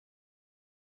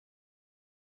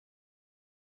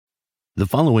The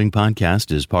following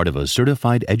podcast is part of a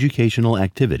certified educational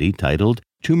activity titled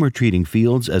Tumor Treating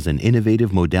Fields as an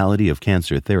Innovative Modality of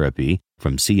Cancer Therapy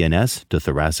from CNS to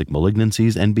Thoracic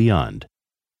Malignancies and Beyond.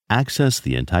 Access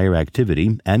the entire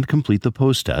activity and complete the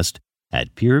post-test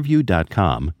at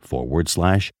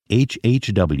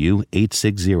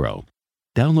peerview.com/HHW860.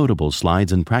 Downloadable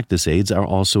slides and practice aids are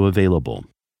also available.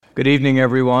 Good evening,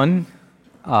 everyone.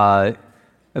 I'd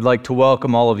like to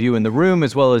welcome all of you in the room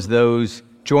as well as those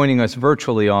joining us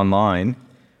virtually online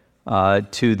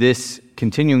to this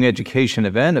continuing education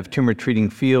event of Tumor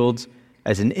Treating Fields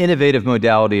as an innovative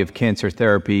modality of cancer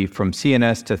therapy from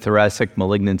CNS to thoracic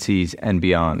malignancies and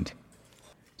beyond.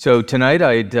 So tonight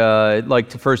I'd like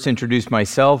to first introduce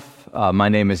myself. My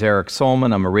name is Erik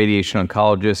Sulman. I'm a radiation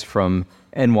oncologist from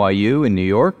NYU in New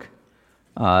York.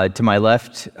 To my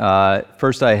left,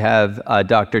 first I have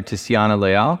Dr. Tiziana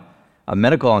Leal, a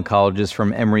medical oncologist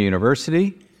from Emory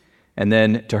University. And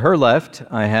then to her left,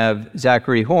 I have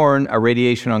Zachary Horn, a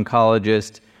radiation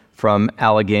oncologist from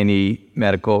Allegheny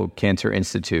Medical Cancer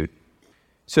Institute.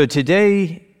 So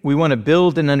today, we want to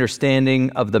build an understanding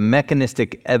of the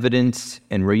mechanistic evidence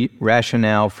and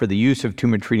rationale for the use of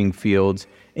tumor treating fields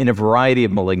in a variety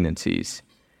of malignancies.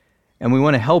 And we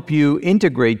want to help you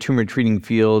integrate tumor treating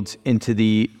fields into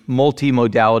the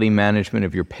multimodality management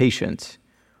of your patients.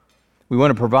 We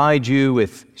want to provide you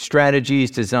with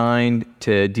strategies designed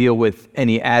to deal with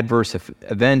any adverse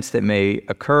events that may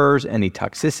occur, any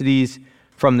toxicities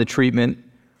from the treatment.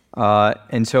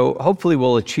 And so hopefully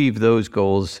we'll achieve those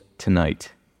goals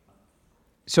tonight.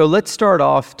 So let's start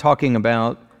off talking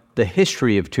about the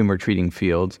history of tumor treating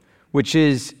fields, which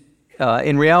is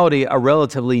in reality a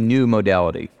relatively new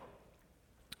modality.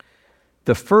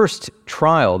 The first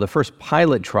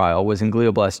pilot trial was in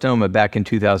glioblastoma back in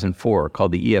 2004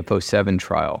 called the EF07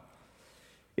 trial.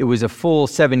 It was a full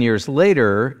 7 years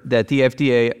later that the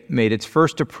FDA made its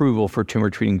first approval for tumor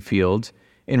treating fields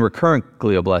in recurrent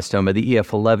glioblastoma, the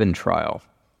EF11 trial.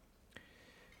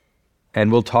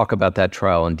 And we'll talk about that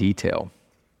trial in detail.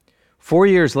 4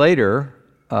 years later,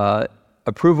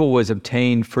 approval was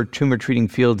obtained for tumor treating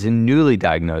fields in newly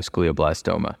diagnosed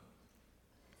glioblastoma.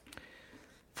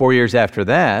 4 years after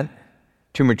that,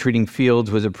 tumor treating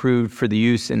fields was approved for the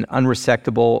use in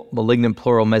unresectable malignant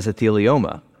pleural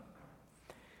mesothelioma.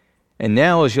 And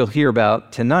now, as you'll hear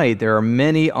about tonight, there are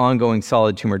many ongoing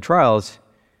solid tumor trials,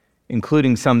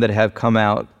 including some that have come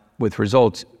out with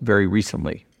results very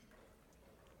recently.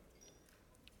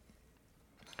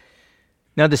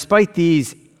 Now, despite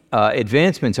these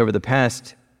advancements over the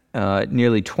past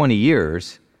nearly 20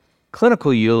 years,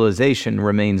 clinical utilization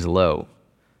remains low.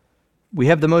 We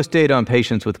have the most data on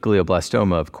patients with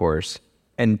glioblastoma, of course,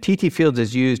 and TT fields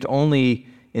is used only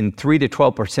in 3 to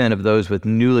 12% of those with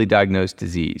newly diagnosed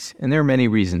disease, and there are many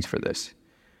reasons for this.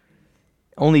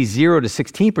 Only 0 to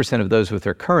 16% of those with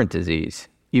recurrent disease,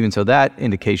 even so that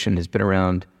indication has been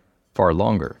around far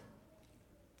longer.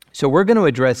 So we're going to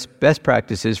address best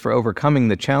practices for overcoming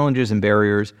the challenges and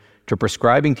barriers to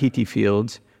prescribing TT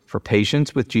fields for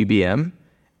patients with GBM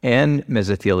and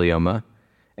mesothelioma,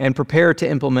 and prepare to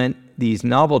implement these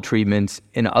novel treatments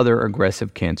in other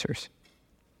aggressive cancers.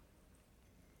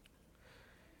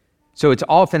 So it's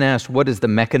often asked, what is the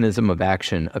mechanism of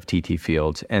action of TT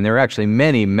fields? And there are actually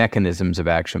many mechanisms of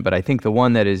action, but I think the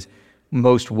one that is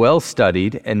most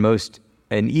well-studied and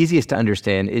easiest to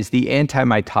understand is the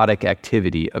antimitotic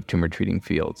activity of tumor treating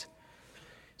fields.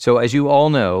 So as you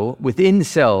all know, within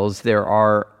cells there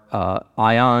are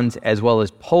ions as well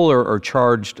as polar or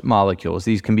charged molecules.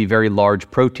 These can be very large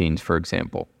proteins, for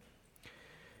example.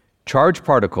 Charged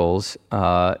particles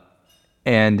and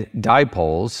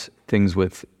dipoles, things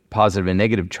with positive and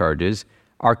negative charges,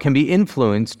 can be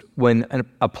influenced when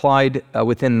applied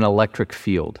within an electric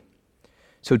field.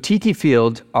 So TT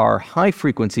fields are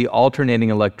high-frequency alternating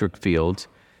electric fields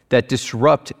that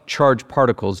disrupt charged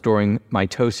particles during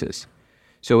mitosis.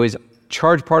 So as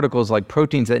charged particles like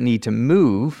proteins that need to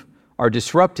move are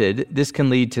disrupted, this can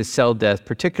lead to cell death,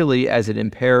 particularly as it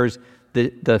impairs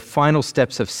the final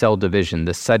steps of cell division,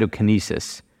 the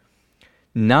cytokinesis.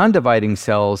 Non-dividing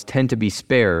cells tend to be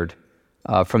spared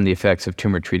from the effects of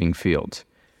tumor treating fields.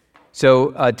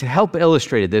 So to help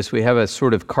illustrate this, we have a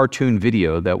sort of cartoon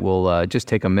video that we'll just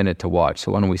take a minute to watch.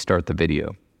 So why don't we start the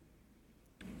video?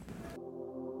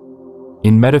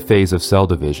 In metaphase of cell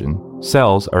division,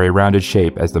 cells are a rounded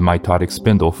shape as the mitotic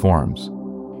spindle forms.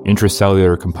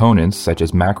 Intracellular components such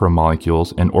as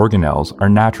macromolecules and organelles are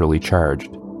naturally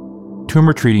charged.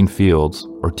 Tumor-treating fields,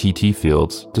 or TT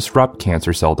fields, disrupt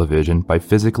cancer cell division by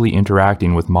physically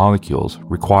interacting with molecules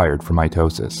required for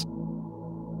mitosis.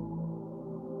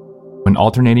 When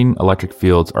alternating electric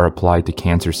fields are applied to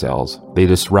cancer cells, they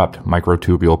disrupt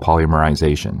microtubule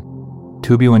polymerization.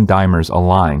 Tubulin dimers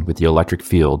align with the electric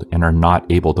field and are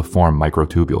not able to form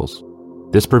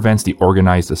microtubules. This prevents the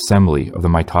organized assembly of the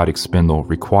mitotic spindle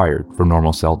required for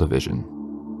normal cell division.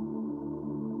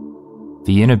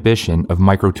 The inhibition of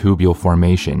microtubule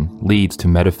formation leads to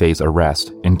metaphase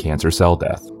arrest and cancer cell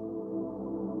death.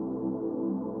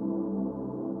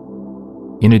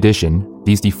 In addition,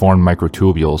 these deformed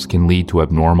microtubules can lead to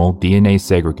abnormal DNA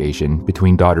segregation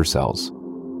between daughter cells,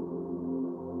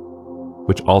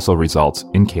 which also results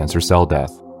in cancer cell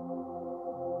death.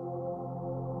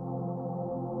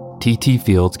 TT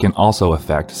fields can also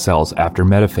affect cells after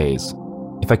metaphase.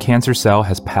 If a cancer cell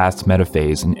has passed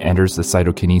metaphase and enters the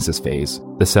cytokinesis phase,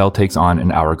 the cell takes on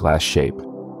an hourglass shape.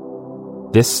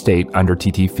 This state under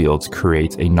TT fields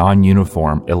creates a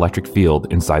non-uniform electric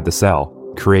field inside the cell,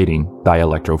 creating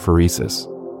dielectrophoresis.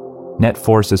 Net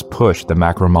forces push the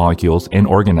macromolecules and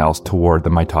organelles toward the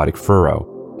mitotic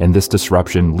furrow, and this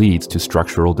disruption leads to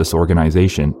structural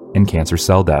disorganization and cancer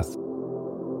cell death.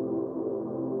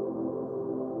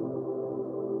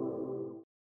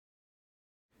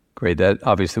 Great, that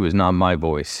obviously was not my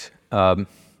voice.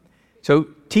 So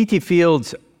TT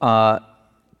fields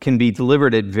can be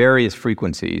delivered at various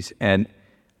frequencies, and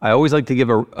I always like to give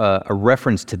a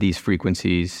reference to these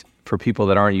frequencies for people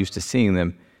that aren't used to seeing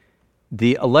them.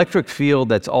 The electric field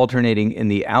that's alternating in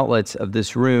the outlets of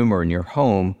this room or in your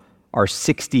home are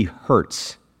 60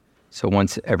 hertz, so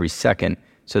once every second.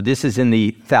 So this is in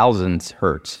the thousands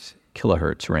hertz,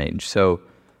 kilohertz range. So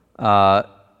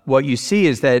what you see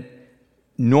is that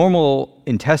normal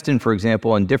intestine, for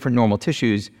example, and different normal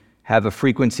tissues have a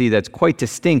frequency that's quite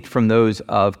distinct from those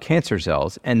of cancer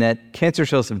cells, and that cancer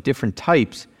cells of different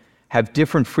types have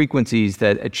different frequencies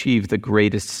that achieve the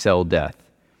greatest cell death.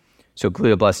 So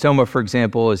glioblastoma, for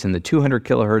example, is in the 200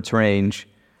 kilohertz range,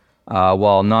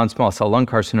 while non-small cell lung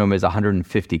carcinoma is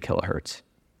 150 kilohertz.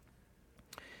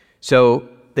 So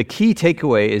the key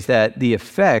takeaway is that the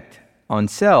effect on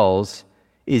cells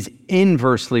is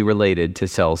inversely related to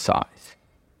cell size.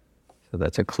 So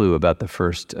that's a clue about the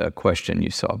first question you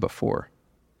saw before.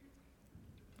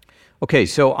 Okay,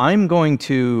 so I'm going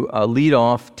to lead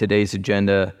off today's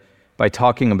agenda by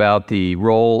talking about the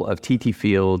role of TT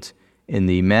fields in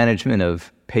the management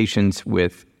of patients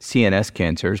with CNS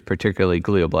cancers, particularly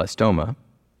glioblastoma.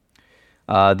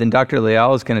 Then Dr.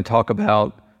 Leal is going to talk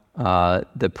about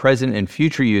the present and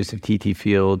future use of TT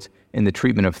fields in the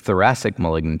treatment of thoracic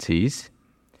malignancies.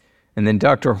 And then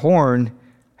Dr. Horn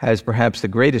has perhaps the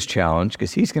greatest challenge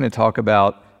because he's going to talk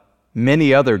about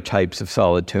many other types of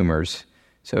solid tumors.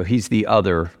 So he's the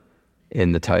other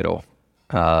in the title.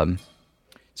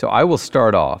 So I will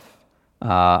start off.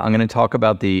 I'm going to talk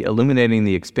about the illuminating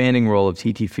the expanding role of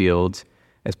TT fields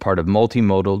as part of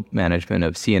multimodal management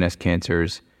of CNS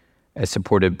cancers as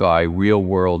supported by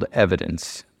real-world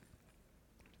evidence.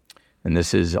 And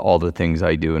this is all the things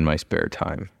I do in my spare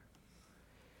time.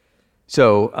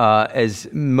 So as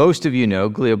most of you know,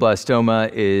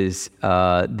 glioblastoma is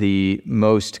the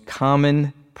most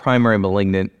common primary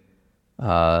malignant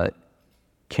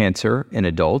cancer in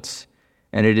adults,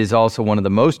 and it is also one of the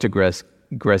most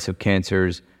aggressive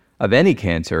cancers of any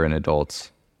cancer in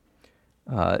adults.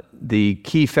 The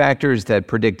key factors that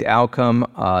predict outcome,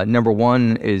 number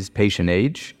one is patient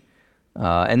age,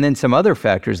 and then some other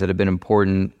factors that have been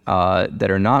important that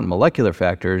are not molecular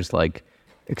factors like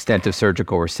extent of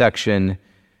surgical resection,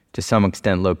 to some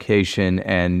extent location,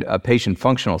 and patient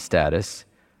functional status,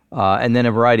 and then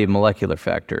a variety of molecular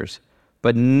factors.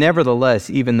 But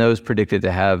nevertheless, even those predicted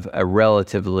to have a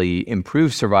relatively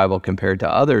improved survival compared to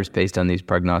others based on these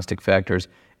prognostic factors,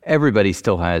 everybody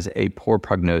still has a poor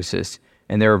prognosis,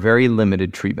 and there are very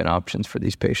limited treatment options for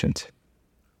these patients.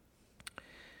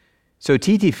 So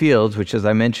TT fields, which as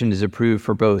I mentioned is approved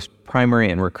for both primary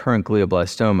and recurrent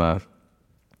glioblastoma,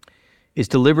 is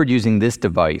delivered using this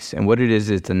device. And what it is,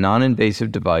 it's a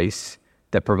non-invasive device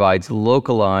that provides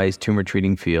localized tumor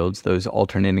treating fields, those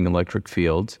alternating electric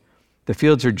fields. The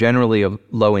fields are generally of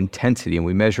low intensity, and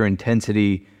we measure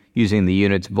intensity using the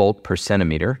units volt per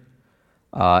centimeter,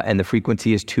 and the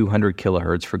frequency is 200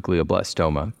 kilohertz for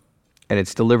glioblastoma. And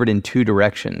it's delivered in two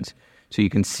directions. So you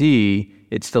can see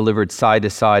it's delivered side to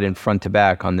side and front to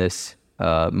back on this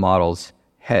model's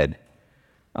head.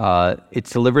 It's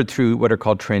delivered through what are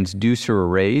called transducer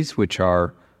arrays, which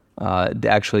are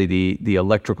actually the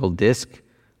electrical disc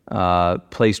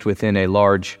placed within a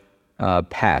large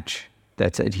patch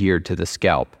that's adhered to the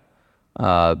scalp.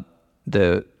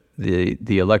 The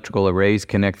electrical arrays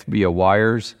connect via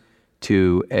wires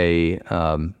to a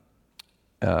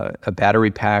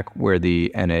battery pack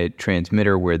and a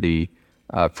transmitter where the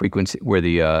frequency where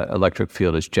the electric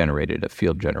field is generated, a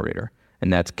field generator,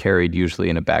 and that's carried usually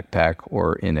in a backpack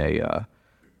or in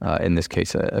in this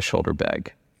case, a shoulder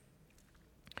bag.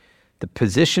 The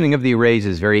positioning of the arrays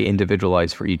is very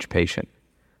individualized for each patient,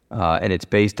 and it's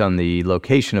based on the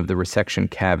location of the resection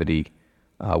cavity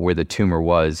where the tumor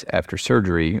was after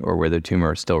surgery or where the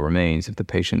tumor still remains if the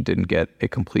patient didn't get a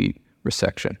complete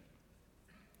resection.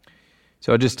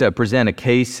 So I'll just present a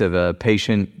case of a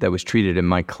patient that was treated in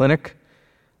my clinic.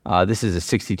 This is a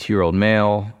 62-year-old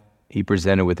male. He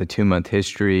presented with a 2-month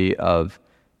history of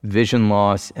vision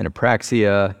loss and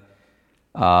apraxia.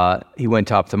 He went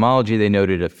to ophthalmology. They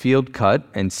noted a field cut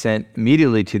and sent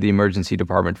immediately to the emergency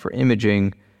department for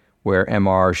imaging, where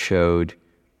MR showed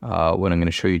what I'm going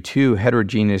to show you, 2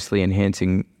 heterogeneously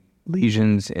enhancing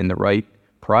lesions in the right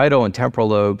parietal and temporal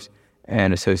lobes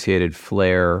and associated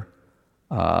flare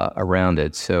around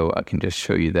it. So I can just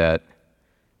show you that.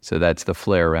 So that's the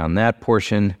flare around that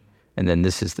portion. And then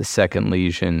this is the second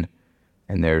lesion.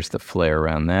 And there's the flare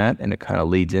around that. And it kind of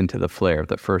leads into the flare of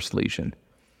the first lesion.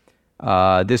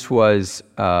 This was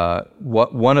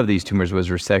one of these tumors was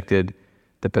resected.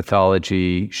 The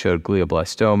pathology showed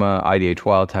glioblastoma, IDH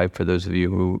wild type. For those of you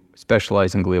who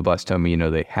specialize in glioblastoma, you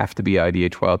know they have to be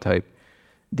IDH wild type.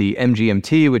 The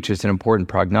MGMT, which is an important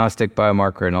prognostic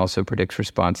biomarker and also predicts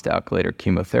response to alkylator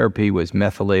chemotherapy, was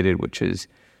methylated, which is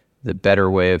the better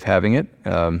way of having it.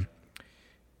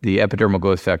 The epidermal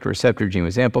growth factor receptor gene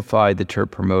was amplified. The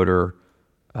TERT promoter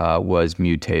was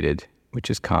mutated, which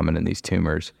is common in these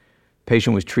tumors.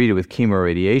 Patient was treated with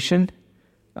chemoradiation,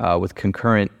 with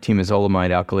concurrent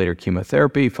temozolomide alkylator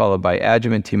chemotherapy, followed by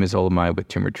adjuvant temozolomide with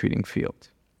tumor treating fields.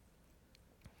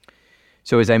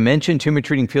 So as I mentioned, tumor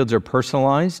treating fields are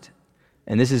personalized,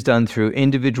 and this is done through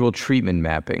individual treatment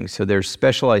mapping. So there's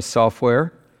specialized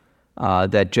software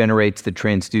that generates the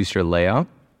transducer layout.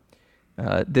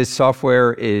 This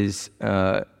software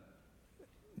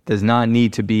does not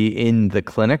need to be in the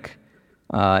clinic,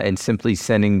 and simply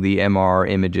sending the MR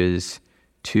images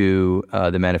to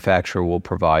the manufacturer will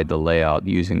provide the layout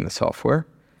using the software.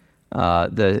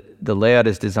 The layout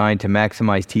is designed to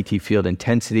maximize TT field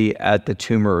intensity at the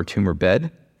tumor or tumor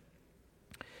bed.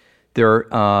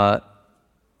 There are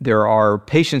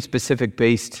patient-specific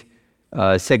based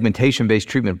segmentation-based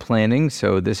treatment planning.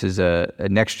 So this is a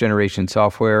next-generation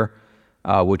software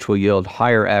which will yield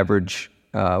higher average,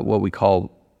 what we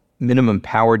call minimum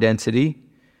power density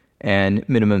and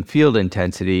minimum field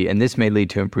intensity, and this may lead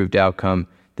to improved outcome.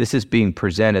 This is being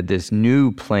presented, this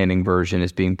new planning version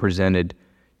is being presented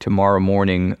tomorrow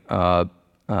morning at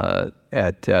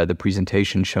the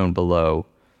presentation shown below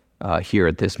here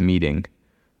at this meeting,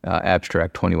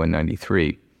 Abstract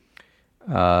 2193.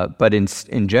 But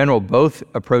in general, both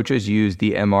approaches use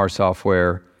the MR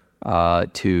software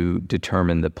to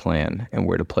determine the plan and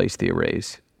where to place the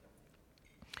arrays.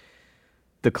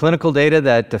 The clinical data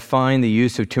that define the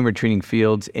use of tumor treating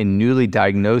fields in newly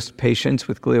diagnosed patients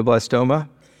with glioblastoma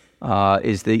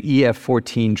is the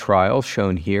EF14 trial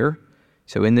shown here.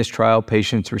 So in this trial,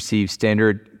 patients received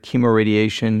standard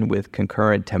chemoradiation with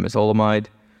concurrent temozolomide.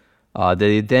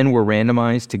 They then were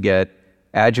randomized to get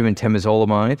adjuvant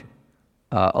temozolomide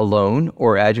alone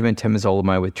or adjuvant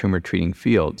temozolomide with tumor treating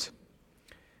fields.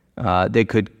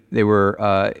 They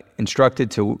were instructed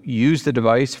to use the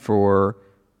device for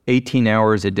 18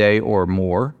 hours a day or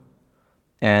more,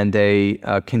 and they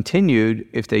continued,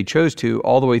 if they chose to,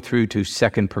 all the way through to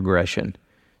second progression.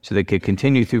 So they could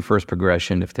continue through first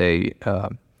progression if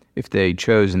they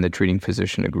chose and the treating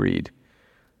physician agreed.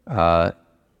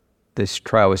 This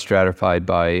trial was stratified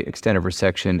by extent of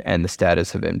resection and the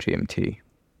status of MGMT.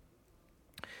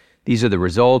 These are the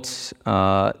results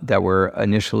that were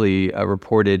initially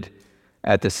reported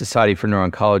at the Society for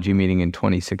Neuro-Oncology meeting in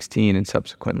 2016 and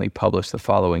subsequently published the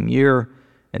following year.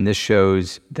 And this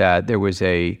shows that there was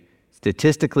a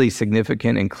statistically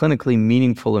significant and clinically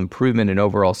meaningful improvement in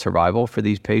overall survival for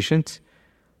these patients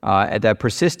that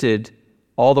persisted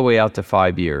all the way out to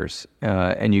 5 years.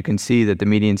 And you can see that the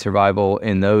median survival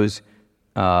in those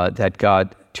that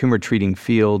got tumor treating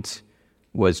fields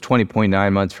was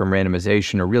 20.9 months from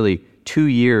randomization, or really 2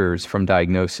 years from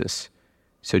diagnosis.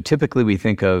 So typically we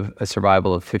think of a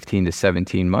survival of 15 to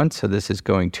 17 months, so this is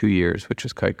going 2 years, which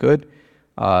is quite good.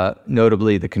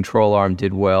 Notably, the control arm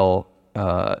did well,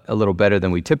 a little better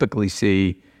than we typically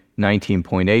see,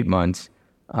 19.8 months,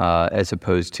 as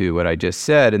opposed to what I just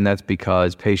said, and that's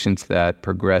because patients that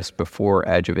progressed before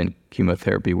adjuvant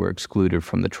chemotherapy were excluded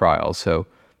from the trial, so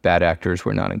bad actors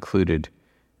were not included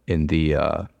in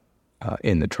the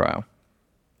trial.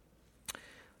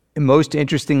 And most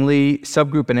interestingly,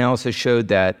 subgroup analysis showed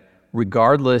that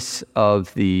regardless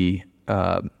of the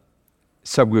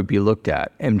subgroup you looked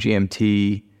at,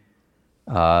 MGMT,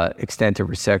 extent of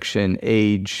resection,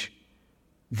 age,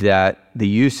 that the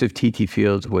use of TT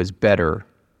fields was better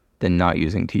than not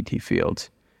using TT fields.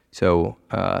 So,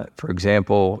 for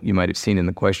example, you might have seen in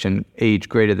the question, age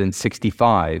greater than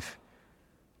 65.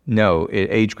 No,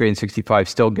 age greater than 65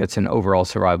 still gets an overall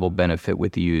survival benefit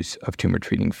with the use of tumor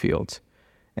treating fields,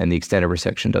 and the extent of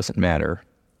resection doesn't matter.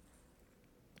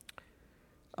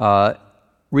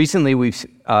 Recently, we've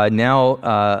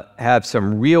now have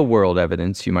some real-world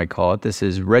evidence, you might call it. This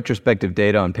is retrospective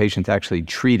data on patients actually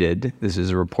treated. This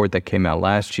is a report that came out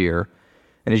last year.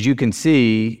 And as you can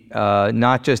see,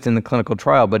 not just in the clinical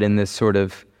trial, but in this sort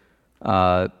of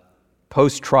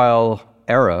post-trial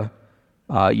era,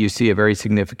 you see a very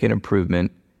significant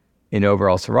improvement in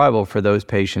overall survival for those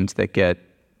patients that get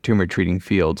tumor treating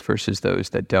fields versus those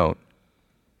that don't.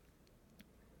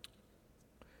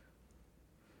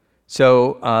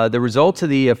 So the results of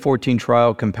the 14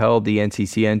 trial compelled the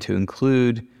NCCN to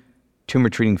include tumor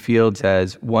treating fields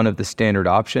as one of the standard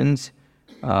options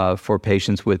for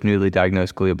patients with newly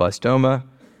diagnosed glioblastoma,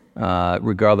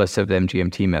 regardless of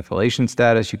MGMT methylation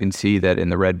status. You can see that in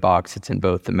the red box, it's in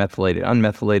both the methylated and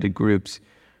unmethylated groups.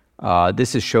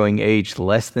 This is showing age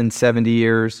less than 70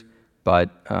 years, but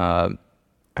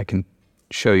I can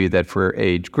show you that for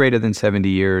age greater than 70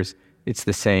 years, it's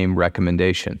the same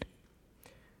recommendation.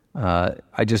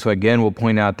 I just, again, will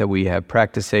point out that we have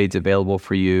practice aids available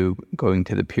for you going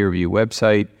to the peer review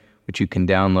website, which you can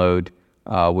download,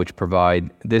 which provide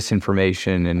this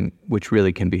information and which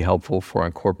really can be helpful for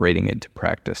incorporating it into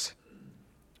practice.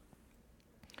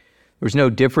 There was no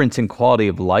difference in quality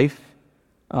of life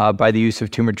by the use of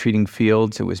tumor treating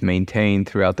fields. It was maintained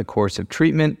throughout the course of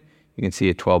treatment. You can see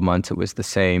at 12 months it was the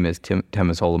same as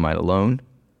temozolomide alone.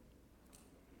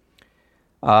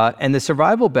 And the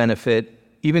survival benefit,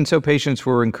 even so patients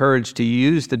were encouraged to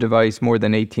use the device more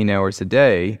than 18 hours a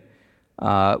day,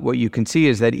 what you can see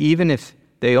is that even if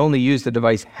they only use the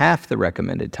device half the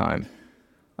recommended time,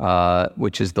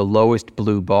 which is the lowest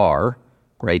blue bar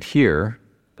right here,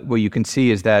 what you can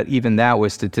see is that even that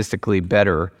was statistically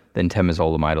better than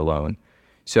temozolomide alone.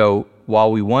 So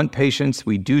while we want patients,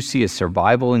 we do see a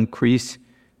survival increase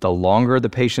the longer the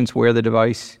patients wear the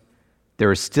device.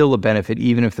 There is still a benefit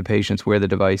even if the patients wear the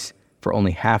device for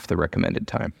only half the recommended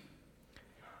time.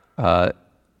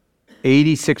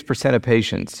 86% of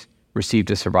patients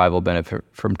received a survival benefit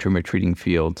from tumor treating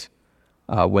fields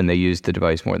when they used the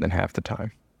device more than half the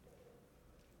time.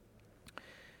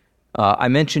 I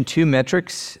mentioned two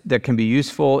metrics that can be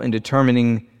useful in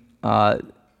determining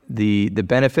the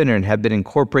benefit and have been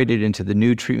incorporated into the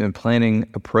new treatment planning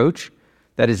approach.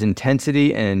 That is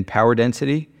intensity and power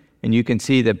density. And you can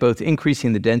see that both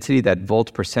increasing the density, that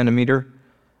volts per centimeter,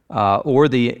 or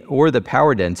the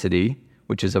power density,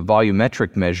 which is a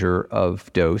volumetric measure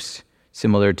of dose,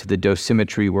 similar to the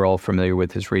dosimetry we're all familiar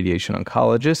with as radiation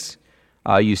oncologists,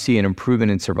 you see an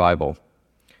improvement in survival.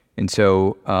 And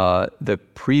so the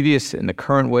previous and the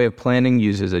current way of planning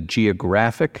uses a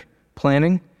geographic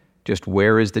planning, just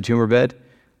where is the tumor bed,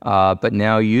 but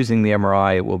now using the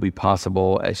MRI, it will be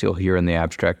possible, as you'll hear in the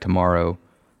abstract tomorrow,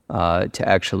 to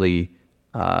actually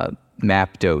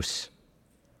map dose.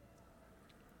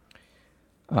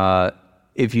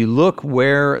 If you look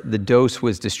where the dose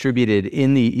was distributed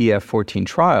in the EF14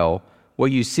 trial,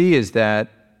 what you see is that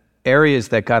areas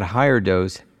that got higher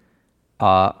dose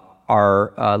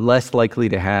are less likely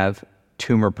to have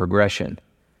tumor progression.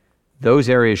 Those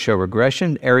areas show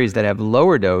regression. Areas that have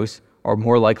lower dose are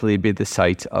more likely to be the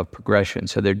sites of progression.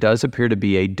 So there does appear to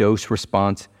be a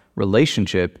dose-response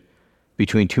relationship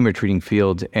between tumor treating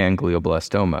fields and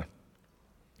glioblastoma.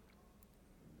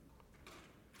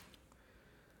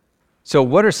 So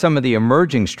what are some of the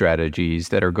emerging strategies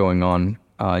that are going on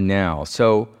now?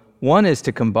 So one is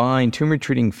to combine tumor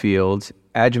treating fields,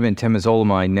 adjuvant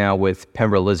temozolomide now with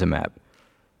pembrolizumab.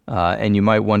 And you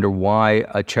might wonder why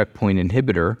a checkpoint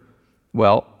inhibitor.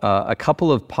 Well, a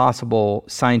couple of possible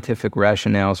scientific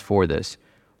rationales for this.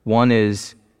 One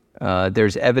is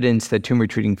there's evidence that tumor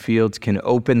treating fields can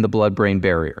open the blood-brain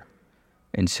barrier.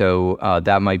 And so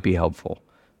that might be helpful.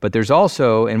 But there's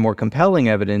also, and more compelling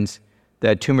evidence,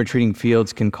 that tumor treating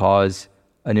fields can cause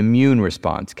an immune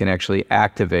response, can actually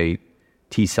activate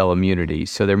T-cell immunity.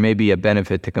 So there may be a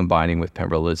benefit to combining with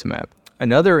pembrolizumab.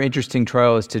 Another interesting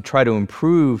trial is to try to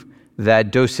improve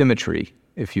that dosimetry,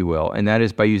 if you will, and that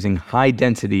is by using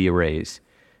high-density arrays.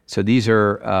 So these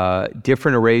are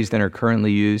different arrays than are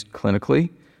currently used clinically.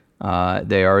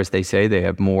 They are, as they say, they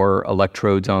have more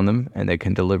electrodes on them, and they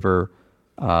can deliver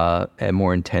a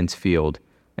more intense field.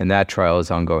 And that trial is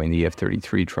ongoing, the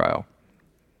EF33 trial.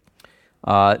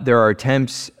 There are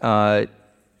attempts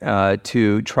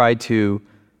to try to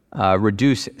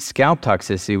reduce scalp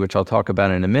toxicity, which I'll talk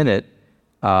about in a minute,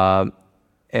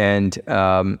 and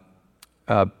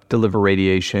deliver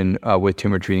radiation with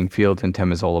tumor treating fields and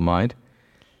temozolomide.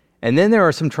 And then there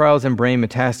are some trials in brain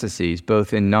metastases,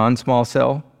 both in non-small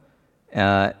cell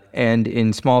and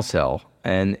in small cell.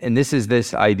 And this is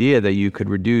this idea that you could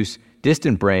reduce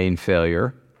distant brain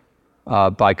failure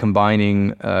by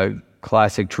combining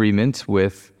classic treatments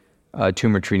with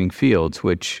tumor treating fields,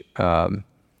 which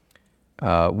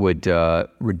would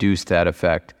reduce that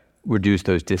effect, reduce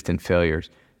those distant failures.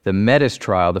 The METIS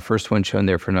trial, the first one shown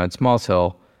there for non-small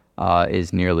cell,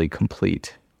 is nearly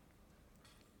complete.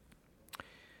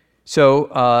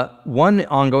 So one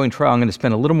ongoing trial I'm going to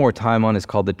spend a little more time on is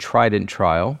called the Trident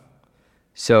trial,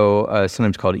 so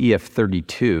sometimes called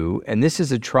EF32. And this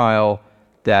is a trial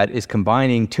that is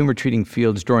combining tumor treating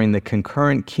fields during the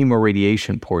concurrent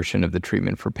chemoradiation portion of the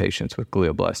treatment for patients with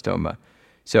glioblastoma.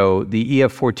 So the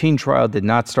EF14 trial did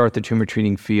not start the tumor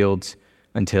treating fields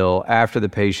until after the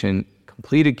patient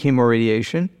completed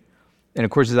chemoradiation. And of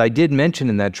course, as I did mention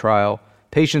in that trial,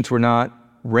 patients were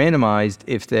not randomized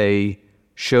if they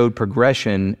showed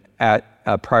progression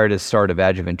prior to the start of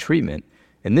adjuvant treatment.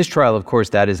 In this trial, of course,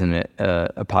 that isn't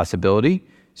a possibility.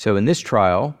 So in this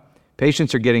trial,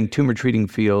 patients are getting tumor treating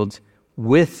fields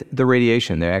with the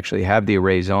radiation. They actually have the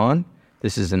arrays on.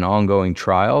 This is an ongoing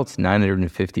trial. It's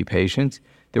 950 patients.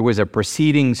 There was a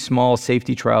preceding small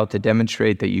safety trial to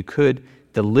demonstrate that you could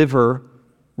deliver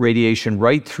radiation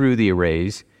right through the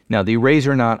arrays. Now, the arrays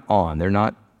are not on. They're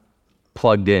not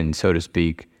plugged in, so to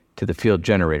speak, to the field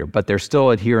generator, but they're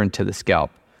still adherent to the scalp,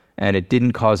 and it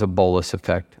didn't cause a bolus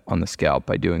effect on the scalp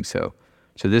by doing so.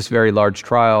 So this very large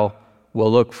trial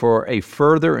will look for a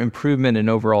further improvement in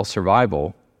overall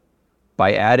survival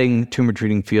by adding tumor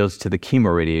treating fields to the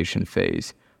chemoradiation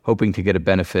phase, hoping to get a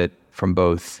benefit from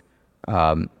both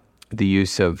the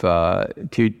use of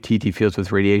TT fields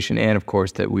with radiation and, of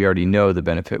course, that we already know the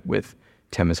benefit with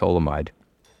temozolomide.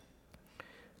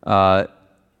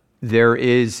 There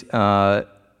is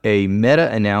a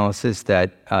meta-analysis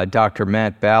that Dr.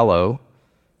 Matt Ballo,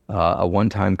 a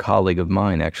one-time colleague of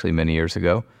mine actually many years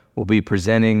ago, will be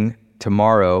presenting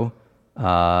tomorrow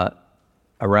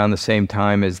around the same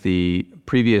time as the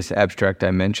previous abstract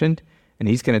I mentioned. And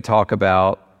he's going to talk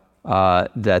about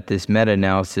that this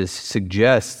meta-analysis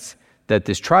suggests that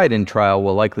this Trident trial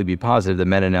will likely be positive, the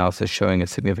meta-analysis showing a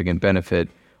significant benefit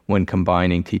when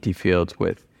combining TT fields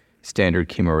with standard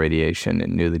chemoradiation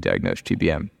in newly diagnosed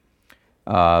GBM.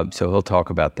 So he'll talk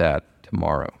about that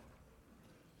tomorrow.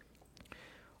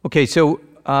 Okay, so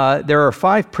there are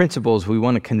 5 principles we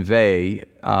want to convey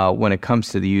when it comes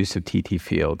to the use of TT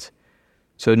fields.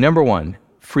 So number 1,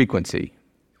 frequency.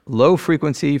 Low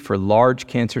frequency for large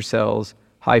cancer cells,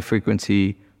 high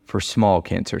frequency for small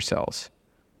cancer cells,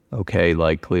 okay,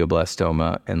 like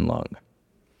glioblastoma and lung.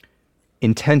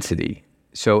 Intensity.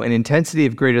 So an intensity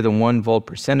of greater than 1 volt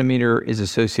per centimeter is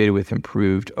associated with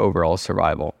improved overall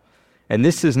survival. And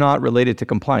this is not related to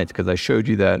compliance, because I showed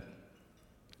you that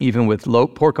even with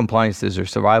poor compliance, there's a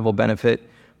survival benefit,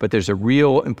 but there's a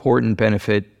real important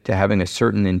benefit to having a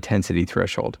certain intensity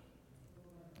threshold.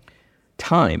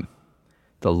 Time.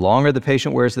 The longer the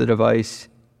patient wears the device,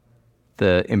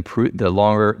 the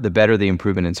better the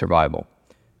improvement in survival.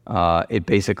 It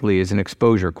basically is an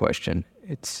exposure question.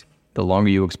 It's the longer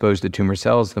you expose the tumor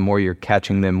cells, the more you're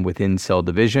catching them within cell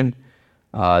division,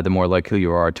 the more likely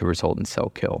you are to result in cell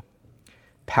kill.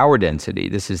 Power density.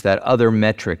 This is that other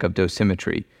metric of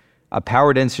dosimetry. A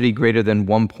power density greater than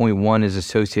 1.1 is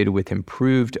associated with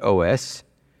improved OS,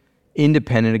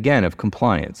 independent, again, of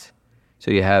compliance.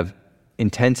 So you have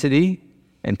intensity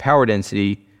and power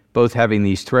density both having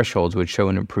these thresholds which show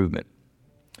an improvement.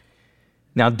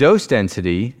 Now, dose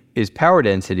density is power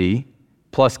density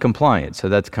plus compliance. So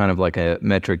that's kind of like a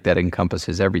metric that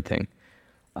encompasses everything.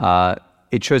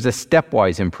 It shows a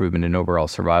stepwise improvement in overall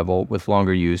survival with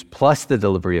longer use, plus the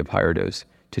delivery of higher dose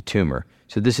to tumor.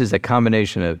 So this is a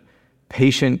combination of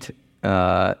patient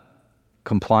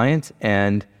compliance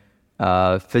and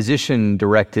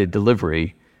physician-directed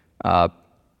delivery,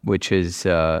 which is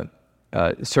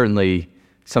certainly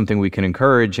something we can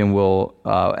encourage and will,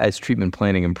 as treatment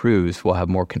planning improves, we'll have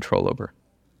more control over.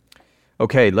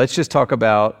 Okay, let's just talk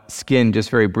about skin just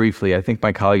very briefly. I think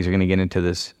my colleagues are going to get into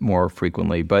this more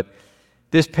frequently, but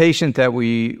this patient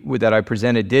that I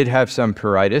presented did have some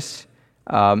pruritus,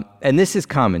 and this is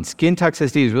common. Skin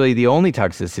toxicity is really the only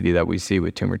toxicity that we see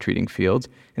with tumor treating fields,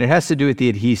 and it has to do with the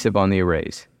adhesive on the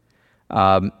arrays.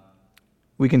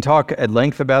 We can talk at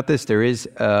length about this. There is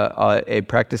a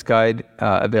practice guide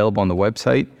available on the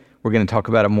website. We're going to talk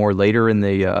about it more later in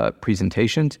the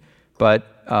presentations,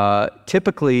 but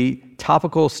typically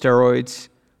topical steroids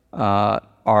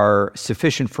are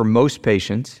sufficient for most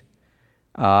patients.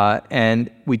 And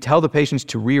we tell the patients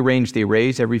to rearrange the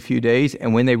arrays every few days,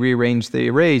 and when they rearrange the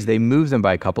arrays, they move them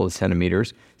by a couple of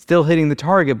centimeters, still hitting the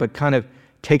target, but kind of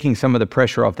taking some of the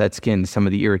pressure off that skin, some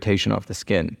of the irritation off the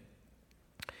skin.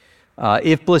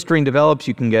 If blistering develops,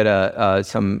 you can get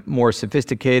some more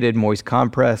sophisticated moist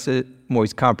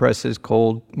compresses,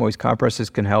 cold moist compresses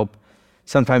can help.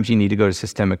 Sometimes you need to go to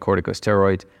systemic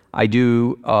corticosteroids. I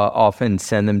do often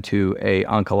send them to an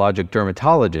oncologic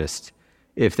dermatologist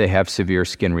if they have severe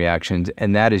skin reactions,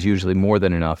 and that is usually more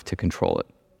than enough to control it.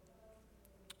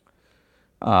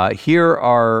 Here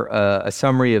are a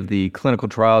summary of the clinical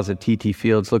trials at TT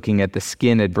Fields looking at the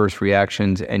skin adverse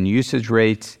reactions and usage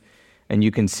rates, and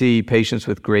you can see patients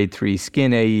with grade 3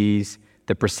 skin AEs,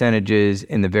 the percentages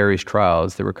in the various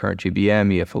trials, the recurrent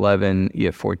GBM, EF11,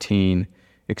 EF14,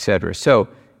 etc. So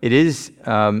it is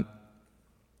the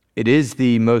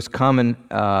most common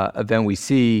event we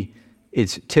see.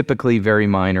 It's typically very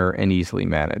minor and easily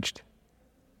managed.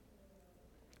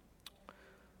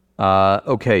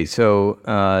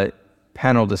 So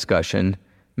panel discussion,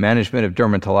 management of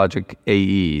dermatologic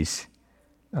AEs.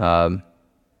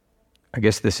 I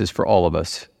guess this is for all of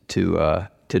us to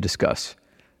discuss.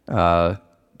 Do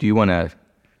you want to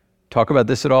talk about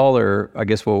this at all, or I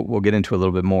guess we'll get into a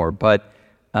little bit more. But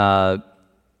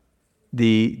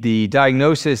the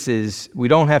diagnosis is we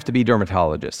don't have to be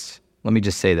dermatologists. Let me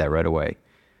just say that right away.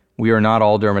 We are not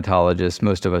all dermatologists.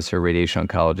 Most of us are radiation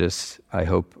oncologists. I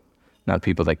hope not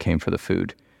people that came for the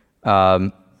food.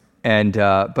 But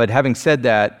having said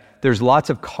that, there's lots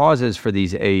of causes for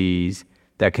these AEs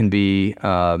that can be,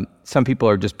 some people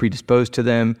are just predisposed to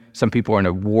them. Some people are in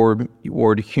a warm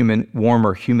or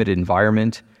humid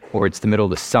environment, or it's the middle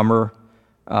of the summer.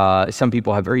 Some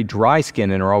people have very dry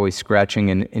skin and are always scratching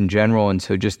in general, and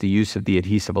so just the use of the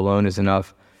adhesive alone is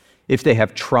enough. If they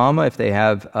have trauma, if they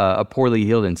have a poorly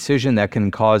healed incision, that can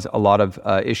cause a lot of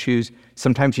issues.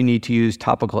 Sometimes you need to use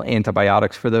topical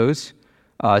antibiotics for those.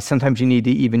 Sometimes you need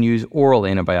to even use oral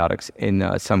antibiotics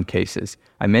in some cases.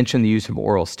 I mentioned the use of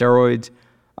oral steroids.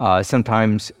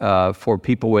 Sometimes for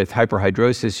people with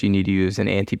hyperhidrosis, you need to use an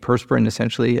antiperspirant,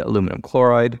 essentially, aluminum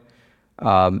chloride.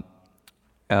 But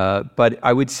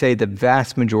I would say the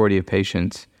vast majority of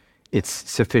patients, it's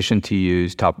sufficient to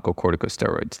use topical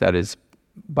corticosteroids. That is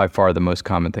by far the most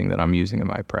common thing that I'm using in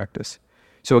my practice.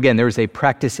 So again, there is a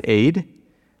practice aid.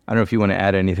 I don't know if you want to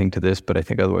add anything to this, but I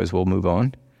think otherwise we'll move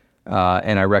on.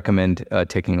 And I recommend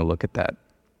taking a look at that.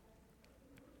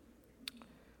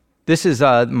 This is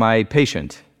my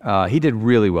patient. He did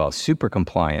really well, super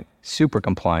compliant. This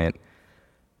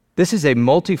is a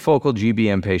multifocal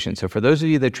GBM patient. So for those of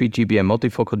you that treat GBM,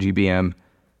 multifocal GBM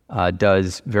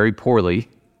does very poorly.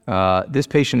 This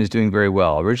patient is doing very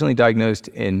well. Originally diagnosed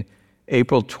in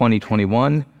April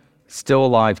 2021, still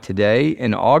alive today.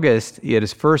 In August, he had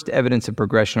his first evidence of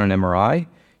progression on MRI.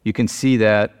 You can see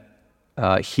that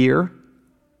here.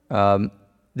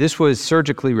 This was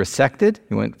surgically resected.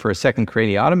 He went for a second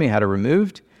craniotomy, had it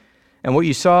removed. And what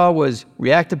you saw was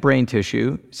reactive brain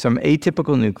tissue, some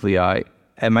atypical nuclei,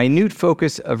 a minute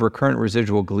focus of recurrent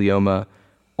residual glioma,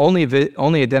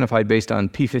 only identified based on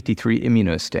p53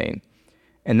 immunostain.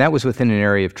 And that was within an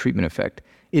area of treatment effect.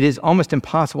 It is almost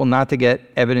impossible not to get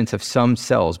evidence of some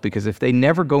cells, because if they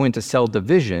never go into cell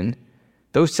division,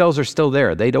 those cells are still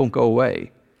there. They don't go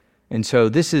away. And so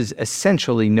this is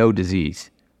essentially no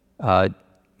disease,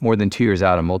 more than 2 years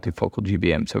out of multifocal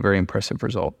GBM, so very impressive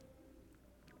result.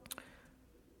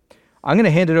 I'm going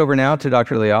to hand it over now to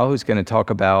Dr. Leal, who's going to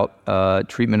talk about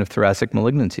treatment of thoracic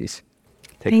malignancies.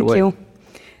 Take it away. Thank you.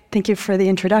 Thank you for the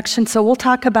introduction. So we'll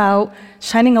talk about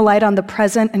shining a light on the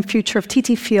present and future of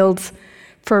TT Fields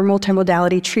for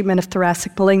multimodality treatment of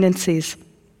thoracic malignancies.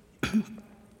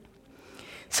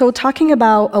 So talking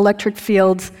about electric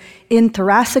fields in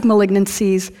thoracic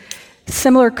malignancies,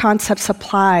 similar concepts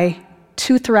apply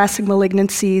to thoracic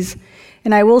malignancies.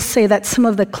 And I will say that some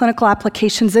of the clinical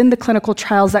applications in the clinical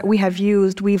trials that we have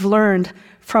used, we've learned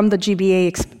from the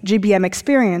GBM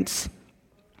experience.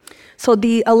 So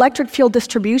the electric field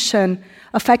distribution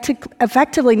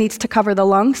effectively needs to cover the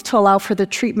lungs to allow for the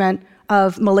treatment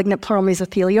of malignant pleural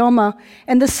mesothelioma,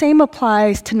 and the same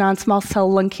applies to non-small cell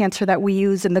lung cancer that we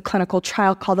use in the clinical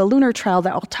trial called the LUNAR trial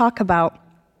that I'll talk about.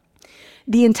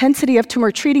 The intensity of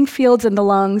tumor treating fields in the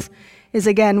lungs is,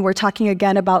 again, we're talking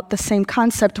again about the same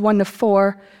concept, 1 to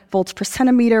 4 volts per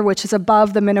centimeter, which is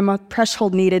above the minimum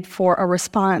threshold needed for a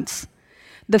response.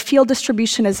 The field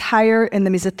distribution is higher in the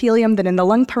mesothelium than in the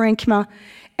lung parenchyma,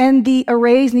 and the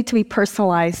arrays need to be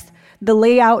personalized. The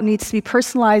layout needs to be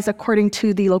personalized according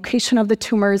to the location of the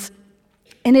tumors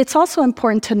And it's also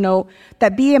important to note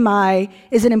that BMI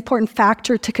is an important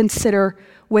factor to consider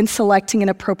when selecting an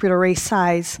appropriate array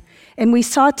size. And we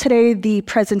saw today the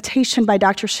presentation by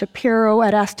Dr. Shapiro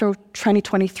at ASTRO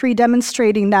 2023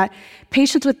 demonstrating that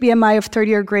patients with BMI of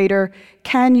 30 or greater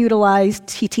can utilize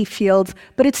TT fields,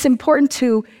 but it's important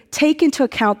to take into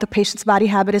account the patient's body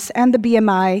habitus and the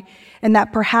BMI, and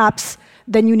that perhaps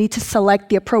then you need to select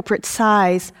the appropriate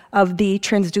size of the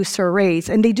transducer arrays.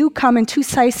 And they do come in two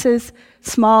sizes,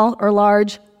 small or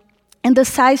large, and the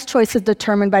size choice is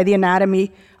determined by the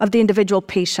anatomy of the individual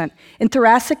patient. In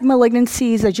thoracic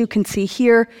malignancies, as you can see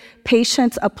here,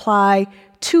 patients apply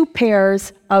 2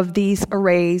 pairs of these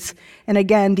arrays. And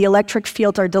again, the electric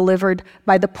fields are delivered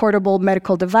by the portable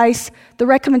medical device. The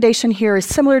recommendation here is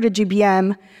similar to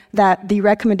GBM, that the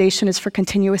recommendation is for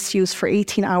continuous use for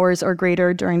 18 hours or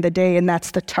greater during the day, and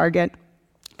that's the target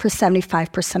for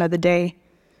 75% of the day.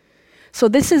 So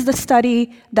this is the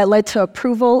study that led to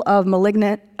approval of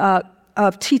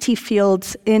TT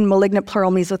fields in malignant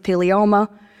pleural mesothelioma.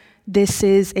 This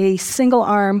is a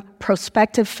single-arm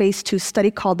prospective phase 2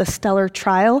 study called the STELLAR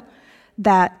trial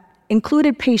that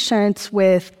included patients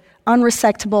with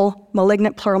unresectable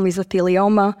malignant pleural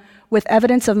mesothelioma with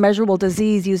evidence of measurable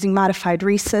disease using modified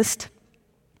RECIST.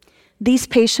 These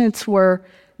patients were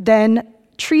then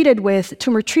treated with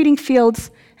tumor treating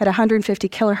fields at 150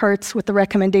 kilohertz with the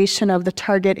recommendation of the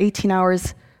target 18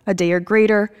 hours a day or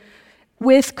greater,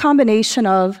 with combination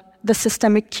of the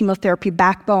systemic chemotherapy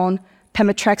backbone,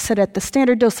 pemetrexed at the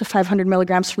standard dose of 500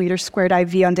 milligrams per meter squared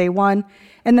IV on day 1,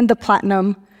 and then the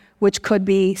platinum, which could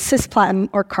be cisplatin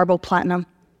or carboplatinum.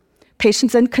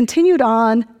 Patients then continued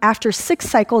on after 6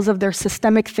 cycles of their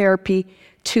systemic therapy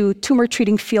to tumor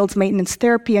treating fields maintenance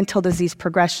therapy until disease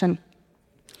progression.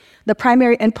 The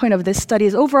primary endpoint of this study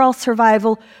is overall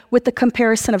survival with the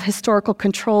comparison of historical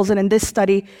controls, and in this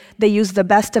study, they used the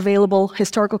best available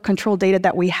historical control data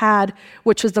that we had,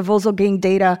 which was the Vogelgang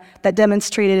data that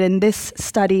demonstrated in this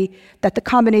study that the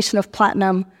combination of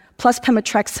platinum plus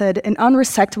pemetrexed in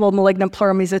unresectable malignant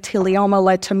pleural mesothelioma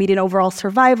led to a median overall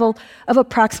survival of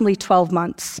approximately 12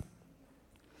 months.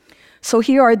 So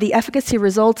here are the efficacy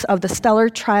results of the STELLAR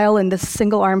trial in this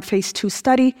single-arm phase 2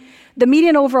 study. The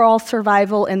median overall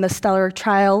survival in the STELLAR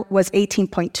trial was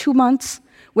 18.2 months,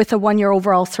 with a 1-year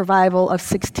overall survival of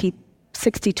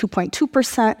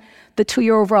 62.2%. The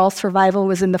 2-year overall survival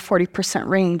was in the 40%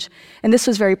 range. And this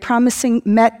was very promising,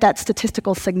 met that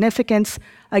statistical significance.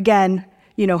 Again,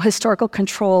 historical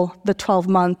control, the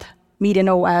 12-month median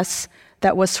OS,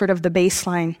 that was sort of the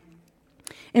baseline.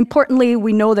 Importantly,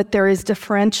 we know that there is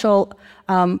differential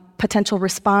potential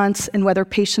response in whether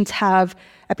patients have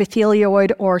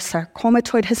epithelioid or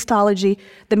sarcomatoid histology.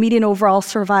 The median overall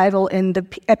survival in the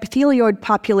epithelioid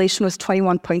population was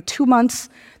 21.2 months.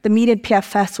 The median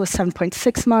PFS was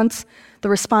 7.6 months. The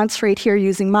response rate here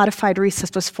using modified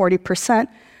RECIST was 40%,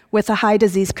 with a high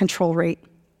disease control rate.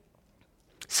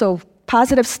 So,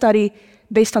 positive study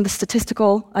based on the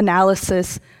statistical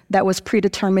analysis that was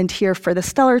predetermined here for the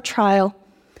STELLAR trial.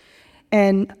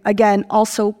 And again,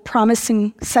 also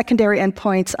promising secondary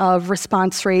endpoints of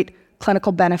response rate,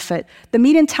 clinical benefit. The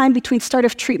median time between start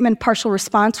of treatment and partial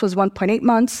response was 1.8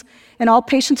 months, and all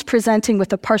patients presenting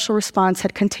with a partial response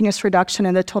had continuous reduction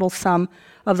in the total sum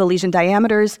of the lesion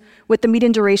diameters, with the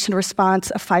median duration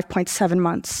response of 5.7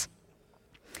 months.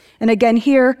 And again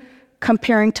here,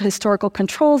 comparing to historical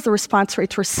controls, the response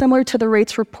rates were similar to the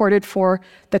rates reported for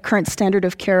the current standard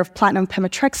of care of platinum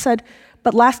pemetrexed,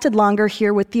 but lasted longer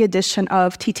here with the addition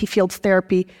of TT fields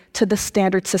therapy to the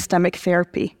standard systemic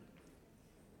therapy.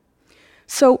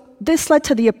 So this led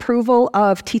to the approval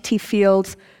of TT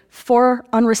fields for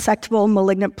unresectable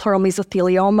malignant pleural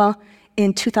mesothelioma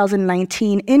in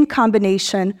 2019 in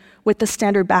combination with the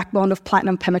standard backbone of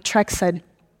platinum pemetrexed.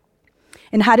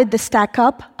 And how did this stack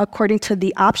up according to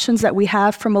the options that we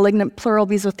have for malignant pleural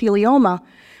mesothelioma?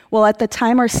 Well, at the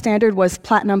time, our standard was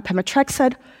platinum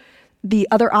pemetrexed. The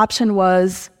other option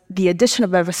was the addition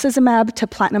of bevacizumab to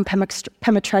platinum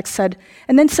pemetrexed.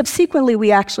 And then subsequently,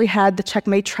 we actually had the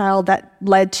CheckMate trial that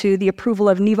led to the approval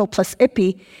of nivo plus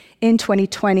ipi in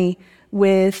 2020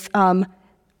 with,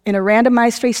 in a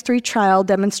randomized phase 3 trial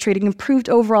demonstrating improved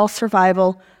overall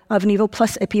survival of nivo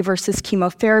plus ipi versus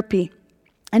chemotherapy.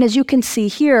 And as you can see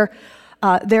here,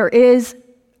 there is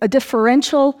a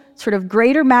differential sort of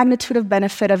greater magnitude of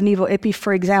benefit of nivo-ipi,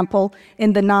 for example,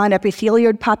 in the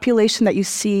non-epithelioid population that you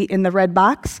see in the red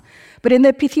box. But in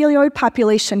the epithelioid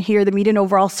population here, the median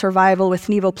overall survival with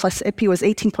nivo plus ipi was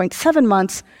 18.7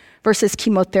 months versus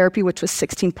chemotherapy, which was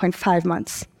 16.5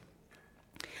 months.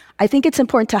 I think it's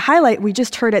important to highlight, we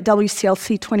just heard at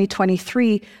WCLC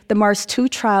 2023, the MARS-2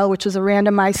 trial, which was a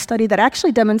randomized study that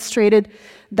actually demonstrated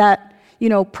that,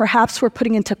 perhaps we're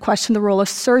putting into question the role of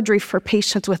surgery for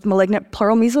patients with malignant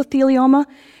pleural mesothelioma.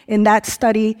 In that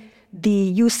study, the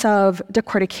use of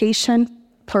decortication,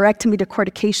 pleurectomy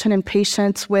decortication in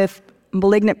patients with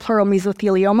malignant pleural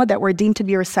mesothelioma that were deemed to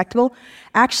be resectable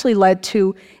actually led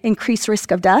to increased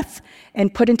risk of death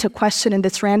and put into question in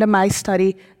this randomized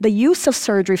study the use of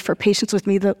surgery for patients with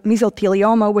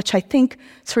mesothelioma, which I think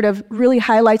sort of really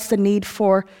highlights the need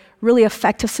for really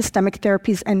effective systemic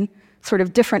therapies and sort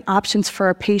of different options for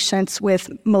our patients with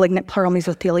malignant pleural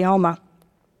mesothelioma.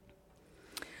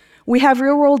 We have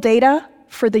real-world data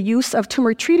for the use of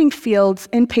tumor treating fields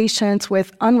in patients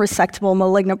with unresectable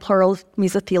malignant pleural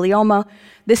mesothelioma.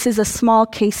 This is a small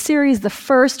case series, the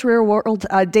first real-world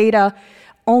data,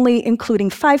 only including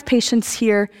 5 patients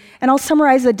here. And I'll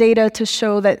summarize the data to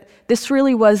show that this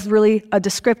was a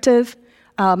descriptive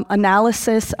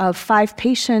analysis of 5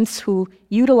 patients who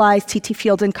utilized TT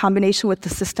fields in combination with the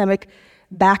systemic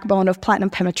backbone of platinum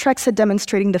pemetrexed,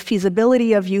 demonstrating the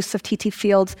feasibility of use of TT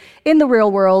fields in the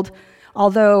real world.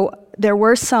 Although there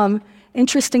were some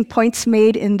interesting points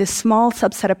made in this small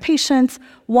subset of patients.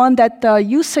 One, that the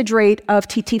usage rate of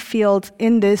TT fields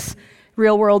in this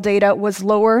real-world data was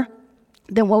lower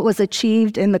than what was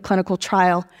achieved in the clinical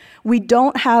trial. We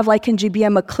don't have, like in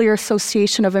GBM, a clear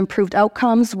association of improved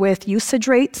outcomes with usage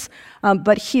rates,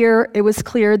 but here it was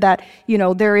clear that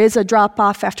there is a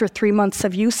drop-off after 3 months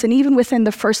of use, and even within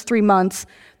the first 3 months,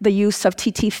 the use of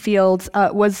TT fields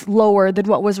was lower than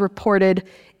what was reported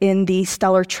in the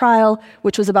STELLAR trial,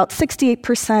 which was about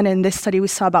 68%. In this study, we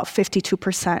saw about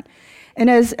 52%. And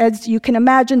as you can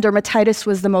imagine, dermatitis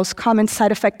was the most common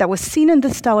side effect that was seen in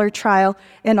the STELLAR trial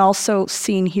and also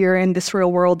seen here in this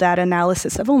real-world data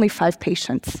analysis of only 5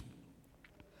 patients.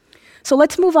 So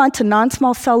let's move on to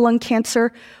non-small cell lung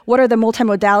cancer. What are the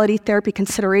multimodality therapy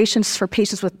considerations for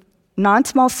patients with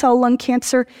non-small cell lung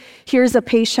cancer? Here's a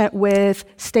patient with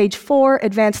stage 4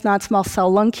 advanced non-small cell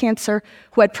lung cancer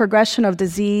who had progression of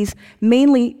disease,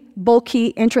 mainly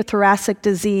bulky intrathoracic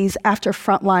disease after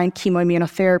frontline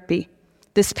chemoimmunotherapy.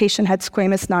 This patient had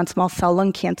squamous non-small cell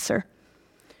lung cancer.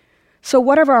 So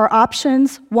what are our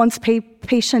options once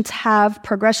patients have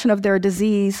progression of their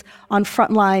disease on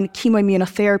frontline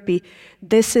chemoimmunotherapy?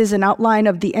 This is an outline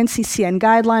of the NCCN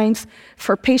guidelines.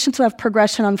 For patients who have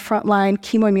progression on frontline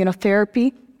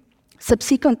chemoimmunotherapy,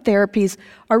 subsequent therapies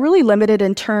are really limited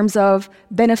in terms of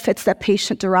benefits that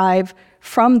patient derive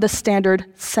from the standard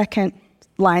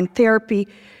second-line therapy.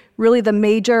 Really, the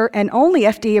major and only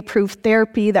FDA-approved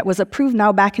therapy that was approved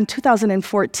now back in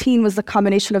 2014 was the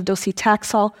combination of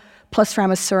docetaxel plus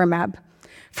ramucirumab.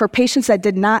 For patients that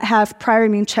did not have prior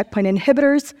immune checkpoint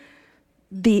inhibitors,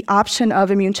 the option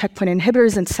of immune checkpoint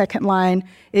inhibitors in second line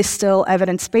is still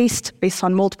evidence-based, based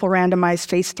on multiple randomized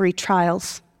phase 3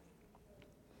 trials.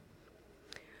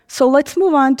 So let's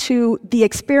move on to the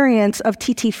experience of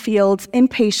TT fields in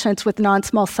patients with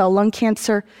non-small cell lung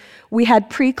cancer. We had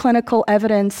preclinical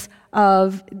evidence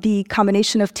of the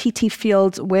combination of TT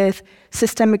fields with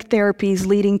systemic therapies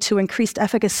leading to increased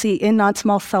efficacy in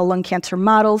non-small cell lung cancer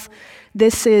models.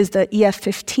 This is the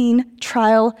EF-15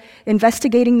 trial,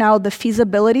 investigating now the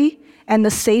feasibility and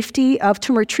the safety of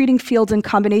tumor treating fields in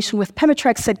combination with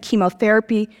pemetrexed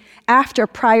chemotherapy after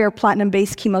prior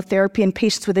platinum-based chemotherapy in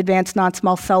patients with advanced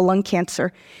non-small cell lung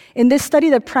cancer. In this study,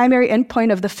 the primary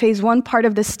endpoint of the phase 1 part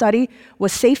of this study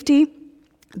was safety.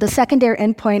 The secondary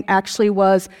endpoint actually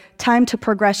was time to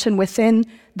progression within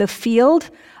the field.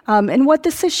 And what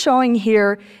this is showing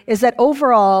here is that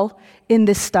overall in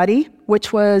this study,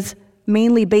 which was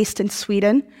mainly based in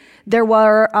Sweden, there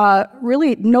were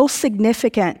really no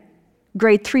significant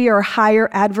grade 3 or higher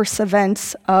adverse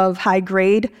events of high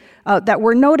grade that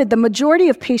were noted. The majority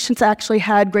of patients actually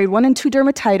had grade 1 and 2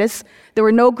 dermatitis. There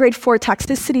were no grade 4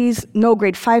 toxicities, no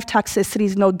grade 5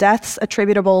 toxicities, no deaths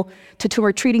attributable to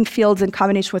tumor treating fields in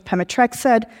combination with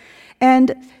pemetrexed.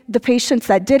 And the patients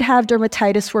that did have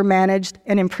dermatitis were managed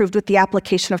and improved with the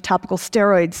application of topical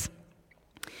steroids.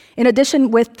 In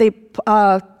addition, with the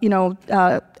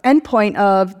endpoint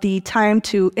of the time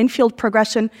to in-field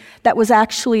progression, that was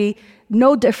actually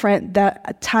no different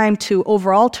that time to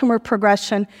overall tumor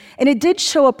progression. And it did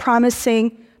show a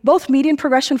promising both median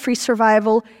progression-free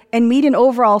survival and median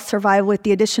overall survival with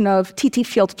the addition of TT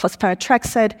fields plus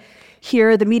pemetrexed.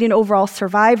 Here, the median overall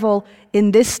survival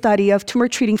in this study of tumor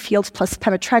treating fields plus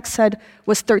pemetrexed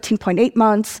was 13.8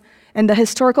 months, and the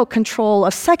historical control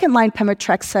of second-line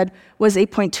pemetrexed was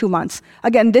 8.2 months.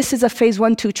 Again, this is a phase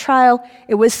 1-2 trial.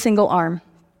 It was single-arm.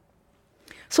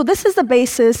 So this is the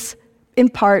basis in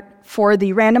part for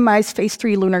the randomized phase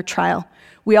 3 LUNAR trial.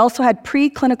 We also had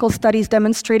preclinical studies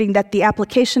demonstrating that the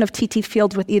application of TT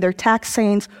fields with either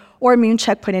taxanes or immune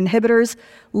checkpoint inhibitors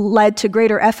led to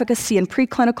greater efficacy in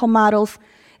preclinical models.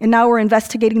 And now we're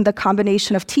investigating the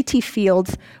combination of TT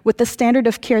fields with the standard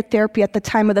of care therapy at the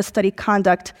time of the study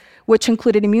conduct, which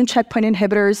included immune checkpoint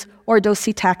inhibitors or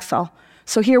docetaxel.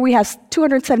 So here we have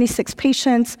 276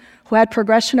 patients who had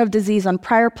progression of disease on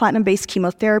prior platinum-based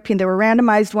chemotherapy, and they were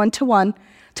randomized 1-to-1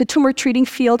 to tumor treating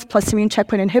fields plus immune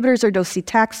checkpoint inhibitors or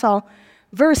docetaxel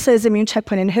versus immune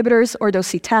checkpoint inhibitors or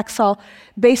docetaxel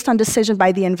based on decision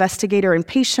by the investigator and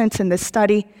patients in this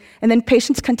study. And then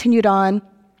patients continued on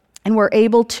and were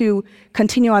able to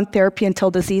continue on therapy until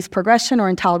disease progression or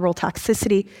intolerable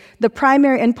toxicity. The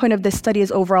primary endpoint of this study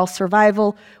is overall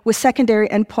survival, with secondary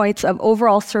endpoints of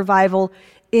overall survival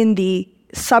in the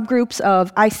subgroups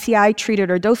of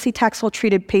ICI-treated or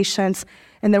docetaxel-treated patients.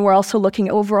 And then we're also looking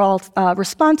at overall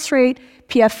response rate,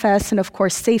 PFS, and of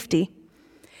course, safety.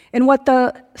 And what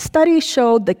the study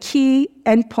showed, the key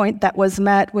endpoint that was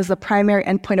met was the primary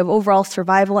endpoint of overall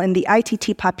survival in the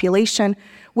ITT population,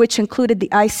 which included the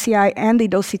ICI and the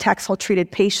docetaxel-treated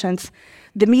patients.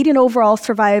 The median overall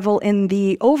survival in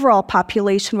the overall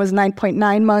population was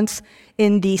 9.9 months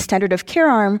in the standard of care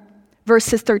arm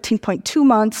versus 13.2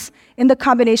 months in the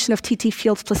combination of TT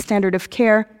fields plus standard of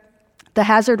care. The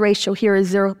hazard ratio here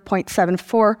is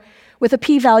 0.74 with a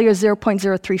p-value of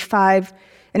 0.035.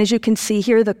 And as you can see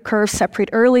here, the curves separate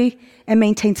early and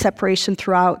maintain separation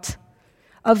throughout.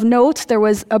 Of note, there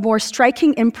was a more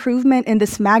striking improvement in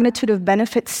this magnitude of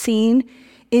benefit seen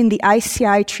in the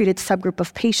ICI-treated subgroup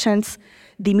of patients.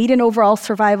 The median overall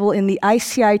survival in the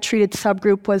ICI-treated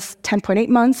subgroup was 10.8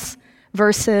 months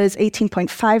versus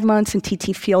 18.5 months in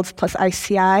TT fields plus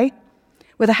ICI,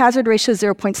 with a hazard ratio of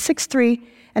 0.63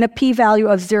 and a p-value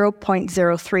of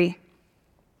 0.03.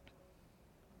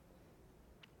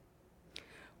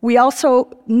 We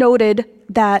also noted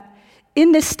that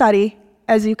in this study,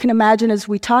 as you can imagine, as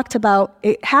we talked about,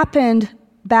 it happened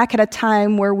back at a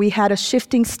time where we had a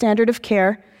shifting standard of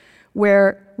care,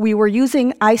 where we were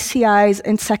using ICIs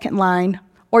in second line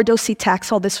or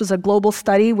docetaxel. This was a global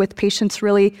study with patients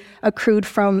really accrued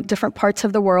from different parts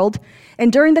of the world.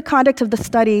 And during the conduct of the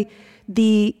study,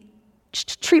 the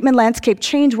treatment landscape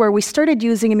changed where we started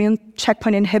using immune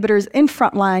checkpoint inhibitors in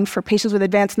frontline for patients with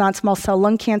advanced non-small cell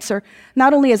lung cancer,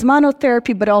 not only as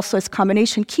monotherapy, but also as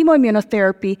combination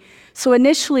chemoimmunotherapy. So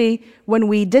initially, when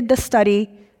we did the study,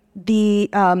 the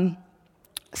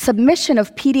submission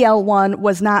of PD-L1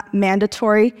 was not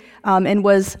mandatory and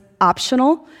was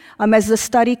optional. As the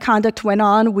study conduct went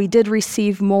on, we did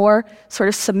receive more sort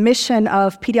of submission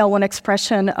of PD-L1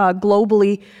 expression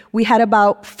globally. We had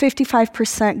about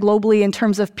 55% globally in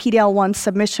terms of PD-L1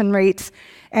 submission rates,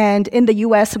 and in the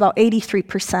US, about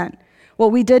 83%.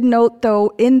 What we did note,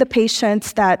 though, in the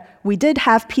patients that we did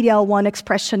have PD-L1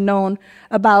 expression known,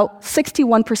 about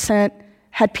 61%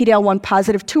 had PD-L1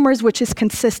 positive tumors, which is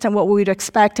consistent with what we would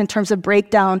expect in terms of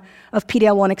breakdown of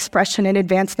PD-L1 expression in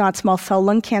advanced non-small cell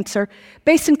lung cancer,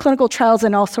 based in clinical trials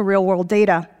and also real-world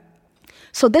data.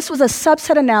 So this was a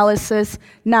subset analysis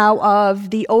now of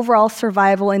the overall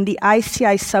survival in the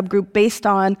ICI subgroup based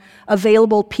on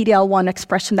available PD-L1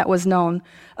 expression that was known.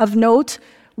 Of note,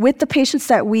 with the patients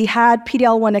that we had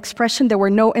PD-L1 expression, there were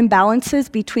no imbalances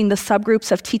between the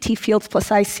subgroups of TT fields plus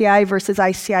ICI versus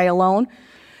ICI alone.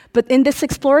 But in this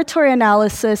exploratory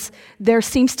analysis, there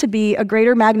seems to be a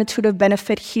greater magnitude of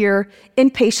benefit here in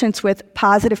patients with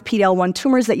positive PD-L1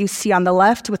 tumors that you see on the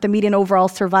left, with a median overall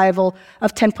survival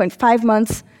of 10.5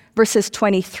 months versus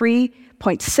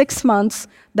 23.6 months.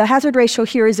 The hazard ratio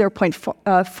here is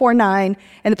 0.49,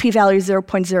 and the p-value is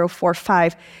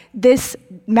 0.045. This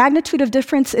magnitude of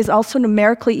difference is also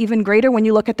numerically even greater when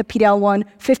you look at the PD-L1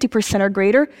 50% or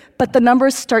greater, but the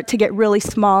numbers start to get really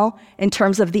small in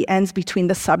terms of the ends between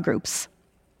the subgroups.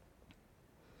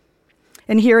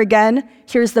 And here again,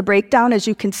 here's the breakdown. As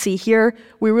you can see here,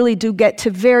 we really do get to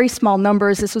very small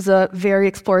numbers. This was a very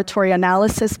exploratory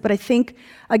analysis, but I think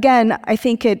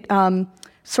it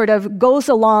sort of goes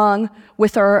along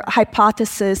with our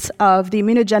hypothesis of the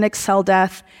immunogenic cell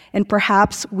death, and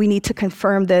perhaps we need to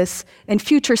confirm this in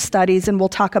future studies, and we'll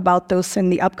talk about those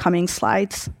in the upcoming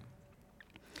slides.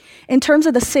 In terms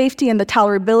of the safety and the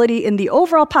tolerability in the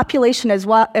overall population as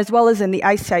well as in the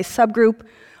ICI subgroup,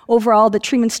 overall, the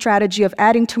treatment strategy of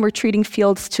adding tumor treating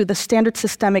fields to the standard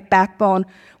systemic backbone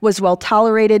was well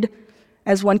tolerated.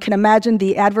 As one can imagine,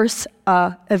 the adverse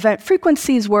event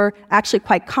frequencies were actually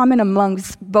quite common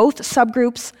amongst both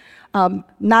subgroups,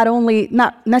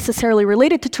 not necessarily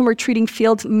related to tumor treating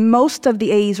fields. Most of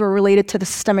the AEs were related to the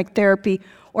systemic therapy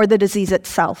or the disease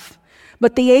itself.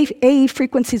 But the AE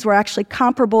frequencies were actually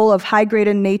comparable of higher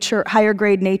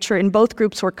grade nature in both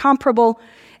groups were comparable,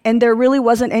 and there really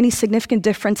wasn't any significant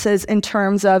differences in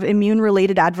terms of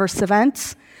immune-related adverse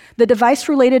events. The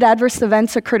device-related adverse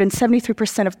events occurred in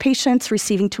 73% of patients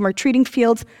receiving tumor treating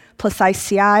fields plus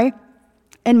ICI,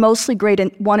 and mostly grade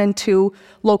 1 and 2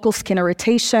 local skin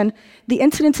irritation. The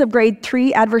incidence of grade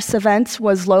 3 adverse events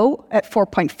was low at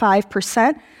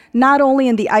 4.5%, not only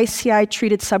in the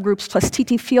ICI-treated subgroups plus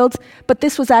TT fields, but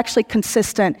this was actually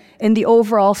consistent in the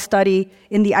overall study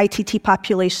in the ITT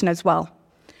population as well.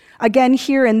 Again,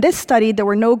 here in this study, there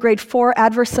were no grade 4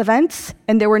 adverse events,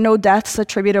 and there were no deaths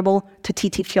attributable to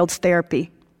TT fields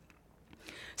therapy.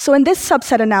 So in this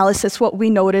subset analysis, what we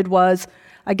noted was,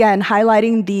 again,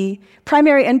 highlighting the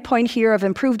primary endpoint here of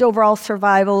improved overall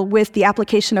survival with the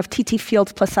application of TT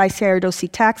fields plus ICI or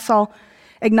docetaxel,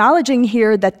 acknowledging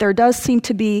here that there does seem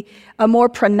to be a more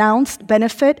pronounced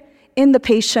benefit in the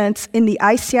patients in the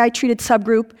ICI-treated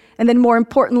subgroup, and then more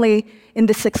importantly, in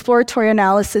this exploratory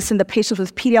analysis in the patients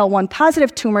with PD-L1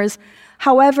 positive tumors.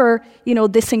 However,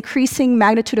 this increasing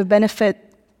magnitude of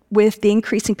benefit with the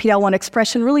increasing PD-L1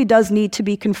 expression really does need to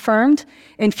be confirmed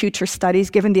in future studies,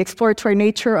 given the exploratory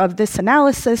nature of this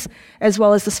analysis, as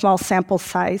well as the small sample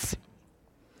size.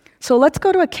 So let's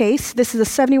go to a case. This is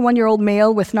a 71-year-old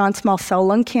male with non-small cell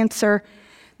lung cancer.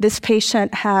 This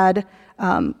patient had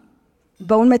bone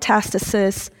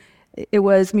metastasis. It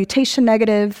was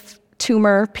mutation-negative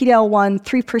tumor, PD-L1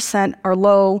 3% or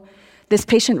low. This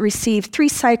patient received 3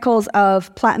 cycles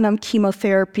of platinum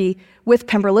chemotherapy with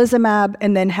pembrolizumab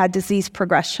and then had disease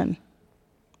progression.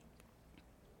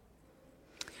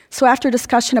 So after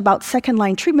discussion about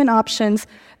second-line treatment options,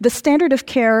 the standard of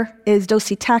care is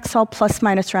docetaxel plus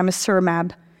minus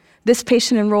ramucirumab. This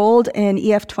patient enrolled in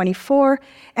EF24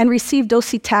 and received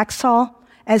docetaxel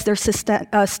as their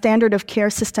standard of care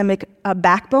systemic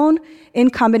backbone in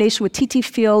combination with TT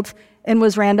fields and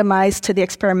was randomized to the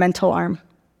experimental arm.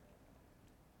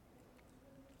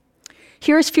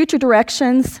 Here's future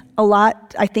directions. A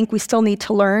lot, I think, we still need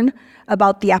to learn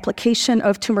about the application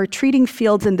of tumor treating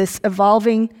fields in this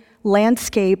evolving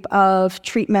landscape of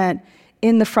treatment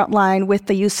in the front line with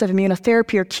the use of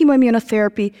immunotherapy or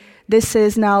chemoimmunotherapy. This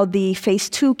is now the phase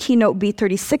 2 Keynote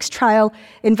B36 trial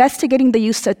investigating the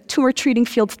use of tumor treating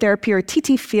fields therapy or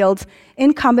TT fields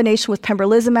in combination with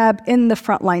pembrolizumab in the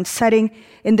frontline setting.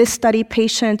 In this study,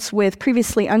 patients with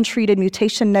previously untreated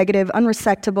mutation-negative,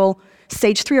 unresectable,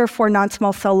 stage 3 or 4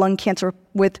 non-small cell lung cancer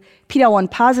with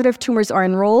PD-L1 positive tumors are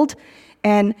enrolled.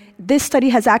 And this study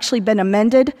has actually been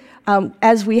amended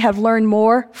as we have learned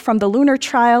more from the LUNAR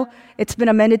trial. It's been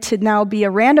amended to now be a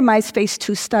randomized phase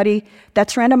 2 study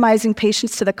that's randomizing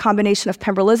patients to the combination of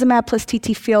pembrolizumab plus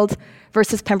TT fields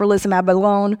versus pembrolizumab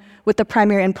alone with the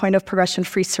primary endpoint of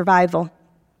progression-free survival.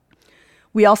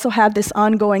 We also have this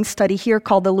ongoing study here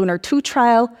called the LUNAR 2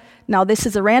 trial. Now, this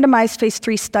is a randomized phase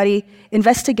 3 study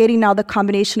investigating now the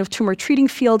combination of tumor treating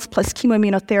fields plus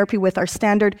chemoimmunotherapy with our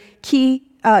standard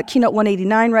Keynote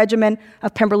 189 regimen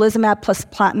of pembrolizumab plus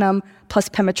platinum plus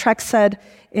pemetrexed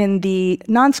in the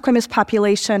non-squamous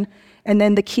population, and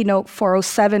then the Keynote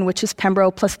 407, which is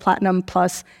pembro plus platinum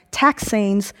plus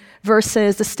taxanes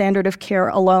versus the standard of care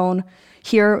alone.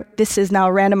 Here, this is now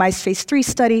a randomized phase 3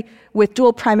 study with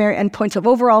dual primary endpoints of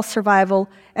overall survival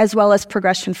as well as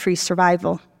progression-free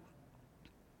survival.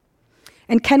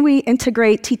 And can we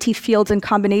integrate TT fields in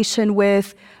combination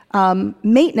with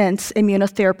maintenance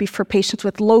immunotherapy for patients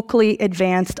with locally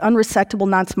advanced unresectable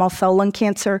non-small cell lung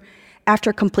cancer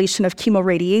after completion of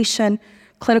chemoradiation?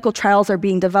 Clinical trials are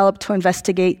being developed to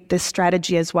investigate this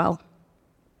strategy as well.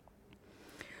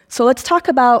 So let's talk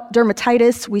about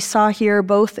dermatitis. We saw here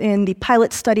both in the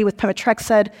pilot study with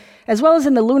pemetrexed as well as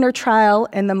in the LUNAR trial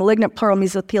and the malignant pleural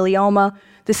mesothelioma.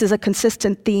 This is a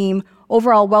consistent theme,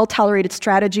 overall well-tolerated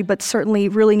strategy, but certainly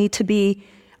really need to be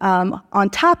on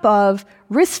top of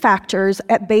risk factors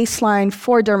at baseline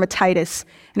for dermatitis.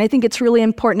 And I think it's really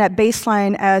important at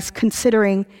baseline as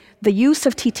considering the use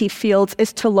of TT fields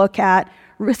is to look at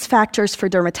risk factors for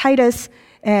dermatitis.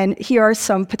 And here are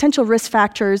some potential risk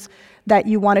factors that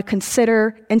you want to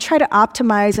consider and try to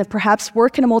optimize and perhaps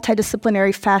work in a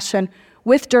multidisciplinary fashion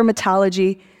with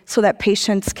dermatology so that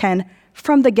patients can,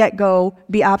 from the get-go,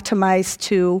 be optimized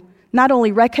to not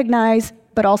only recognize,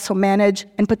 but also manage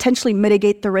and potentially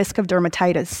mitigate the risk of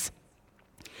dermatitis.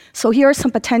 So here are some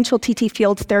potential TT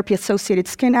fields therapy-associated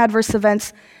skin adverse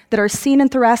events that are seen in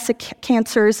thoracic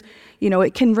cancers.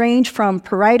 It can range from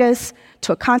pruritus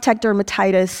to a contact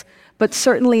dermatitis, but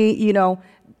certainly,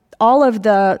 all of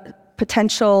the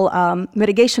potential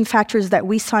mitigation factors that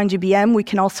we saw in GBM, we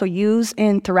can also use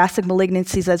in thoracic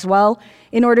malignancies as well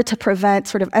in order to prevent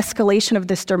sort of escalation of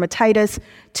this dermatitis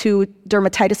to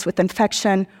dermatitis with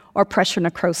infection or pressure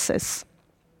necrosis.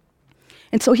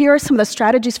 And so here are some of the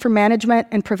strategies for management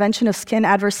and prevention of skin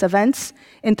adverse events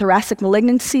in thoracic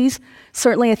malignancies.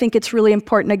 Certainly, I think it's really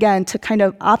important, again, to kind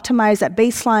of optimize at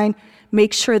baseline,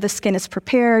 make sure the skin is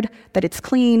prepared, that it's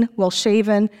clean,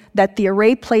 well-shaven, that the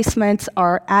array placements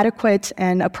are adequate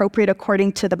and appropriate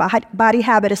according to the body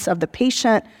habitus of the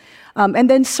patient. And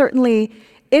then certainly,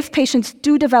 if patients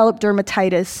do develop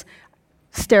dermatitis,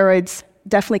 steroids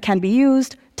definitely can be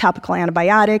used, topical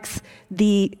antibiotics.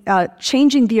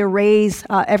 Changing the arrays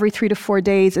every 3 to 4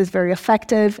 days is very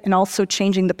effective, and also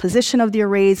changing the position of the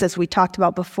arrays, as we talked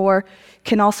about before,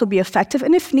 can also be effective.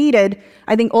 And if needed,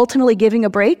 I think ultimately giving a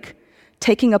break,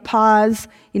 taking a pause,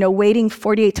 waiting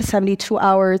 48 to 72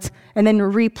 hours, and then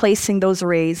replacing those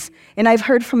arrays. And I've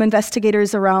heard from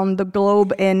investigators around the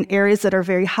globe in areas that are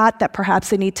very hot that perhaps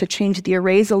they need to change the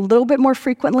arrays a little bit more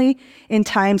frequently in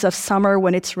times of summer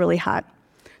when it's really hot.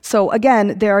 So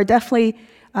again, there are definitely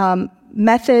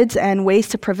methods and ways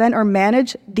to prevent or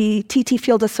manage the TT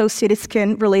field-associated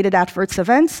skin-related adverse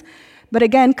events. But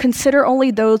again, consider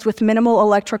only those with minimal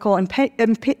electrical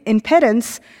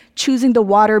impedance, choosing the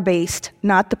water-based,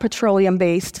 not the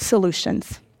petroleum-based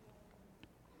solutions.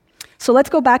 So let's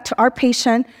go back to our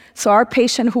patient. So our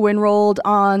patient who enrolled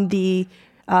on the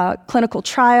clinical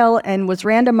trial and was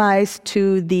randomized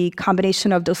to the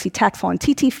combination of docetaxel and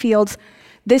TT fields.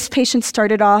 This patient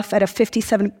started off at a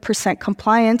 57%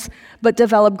 compliance, but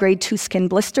developed grade 2 skin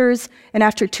blisters. And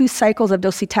after 2 cycles of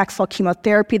docetaxel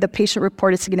chemotherapy, the patient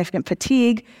reported significant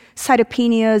fatigue,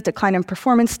 cytopenias, decline in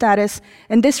performance status,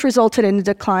 and this resulted in a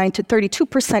decline to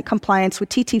 32% compliance with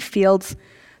TT fields.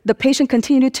 The patient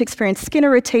continued to experience skin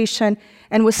irritation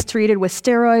and was treated with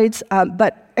steroids,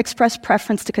 but expressed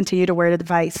preference to continue to wear the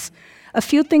device. A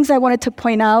few things I wanted to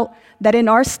point out that in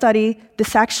our study,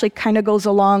 this actually kind of goes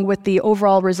along with the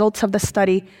overall results of the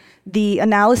study. The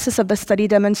analysis of the study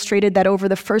demonstrated that over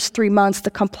the first 3 months,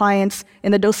 the compliance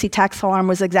in the docetaxel arm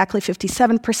was exactly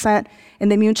 57%,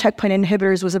 and the immune checkpoint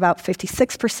inhibitors was about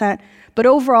 56%. But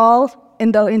overall,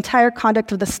 in the entire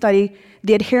conduct of the study,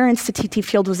 the adherence to TT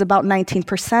field was about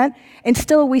 19%, and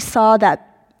still we saw that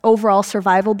overall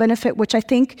survival benefit, which I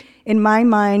think, in my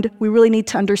mind, we really need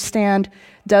to understand,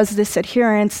 does this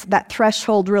adherence, that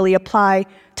threshold, really apply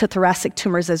to thoracic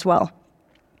tumors as well?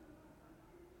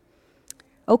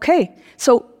 Okay,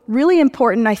 so really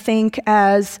important, I think,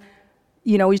 as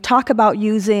we talk about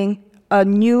using a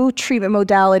new treatment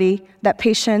modality that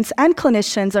patients and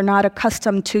clinicians are not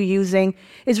accustomed to using,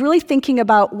 is really thinking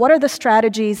about what are the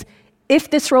strategies, if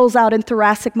this rolls out in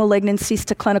thoracic malignancies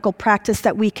to clinical practice,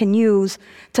 that we can use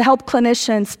to help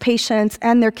clinicians, patients,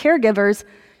 and their caregivers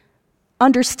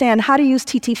understand how to use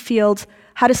TT fields,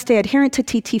 how to stay adherent to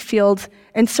TT fields,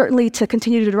 and certainly to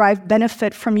continue to derive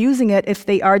benefit from using it if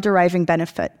they are deriving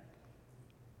benefit.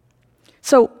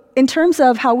 So in terms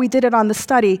of how we did it on the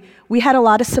study, we had a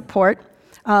lot of support.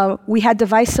 We had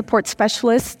device support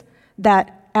specialists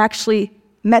that actually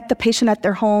met the patient at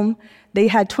their home. They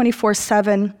had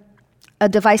 24/7 a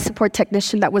device support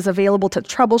technician that was available to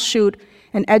troubleshoot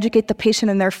and educate the patient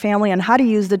and their family on how to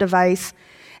use the device.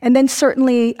 And then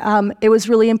certainly it was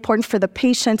really important for the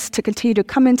patients to continue to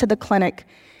come into the clinic,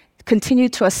 continue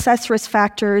to assess risk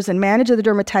factors and manage the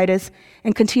dermatitis,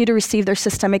 and continue to receive their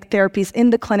systemic therapies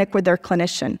in the clinic with their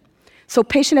clinician. So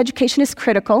patient education is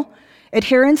critical.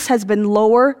 Adherence has been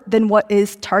lower than what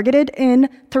is targeted in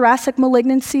thoracic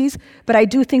malignancies, but I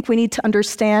do think we need to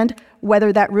understand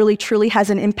whether that really truly has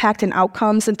an impact in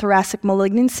outcomes in thoracic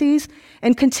malignancies,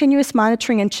 and continuous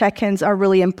monitoring and check-ins are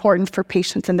really important for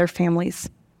patients and their families.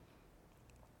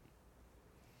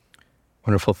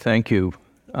 Wonderful, thank you.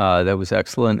 That was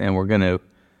excellent, and we're going to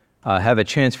have a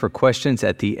chance for questions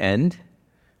at the end.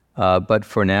 But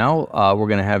for now, we're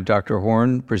going to have Dr.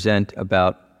 Horn present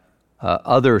about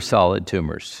other solid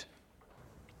tumors.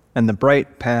 And the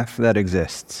bright path that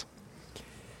exists.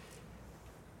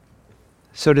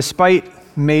 So despite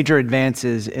major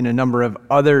advances in a number of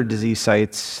other disease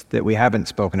sites that we haven't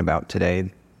spoken about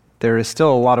today, there is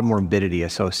still a lot of morbidity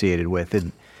associated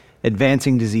with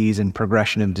advancing disease and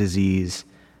progression of disease,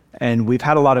 and we've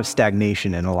had a lot of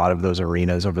stagnation in a lot of those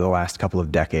arenas over the last couple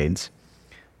of decades,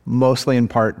 mostly in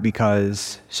part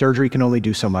because surgery can only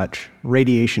do so much,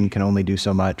 radiation can only do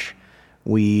so much.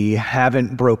 We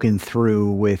haven't broken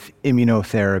through with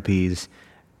immunotherapies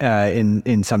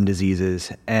in some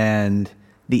diseases, and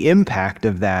the impact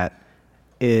of that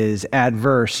is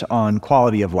adverse on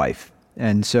quality of life.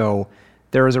 And so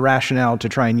there is a rationale to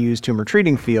try and use tumor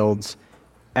treating fields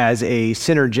as a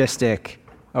synergistic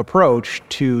approach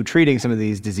to treating some of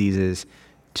these diseases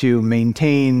to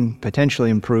maintain, potentially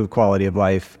improve quality of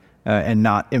life and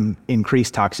not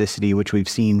increase toxicity, which we've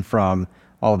seen from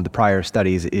all of the prior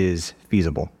studies is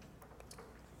feasible.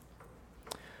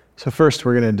 So first,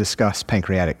 we're going to discuss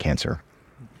pancreatic cancer.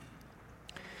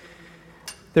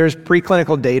 There's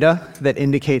preclinical data that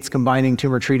indicates combining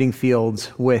tumor treating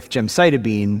fields with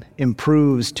gemcitabine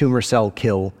improves tumor cell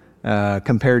kill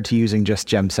compared to using just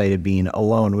gemcitabine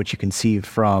alone, which you can see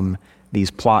from these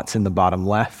plots in the bottom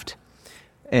left.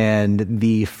 And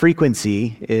the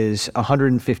frequency is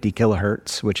 150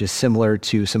 kilohertz, which is similar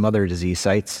to some other disease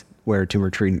sites where tumor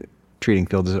treating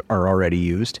fields are already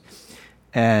used,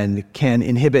 and can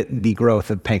inhibit the growth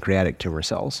of pancreatic tumor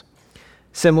cells.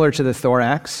 Similar to the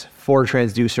thorax, 4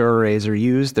 transducer arrays are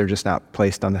used. They're just not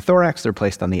placed on the thorax, they're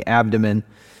placed on the abdomen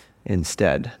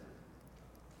instead.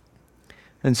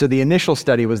 And so the initial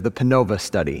study was the PANOVA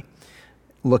study,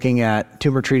 looking at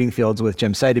tumor treating fields with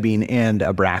gemcitabine and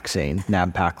Abraxane,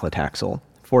 nab-paclitaxel.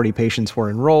 40 patients were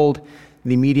enrolled.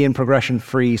 The median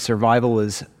progression-free survival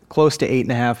was close to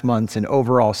 8.5 months, and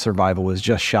overall survival was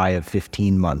just shy of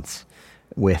 15 months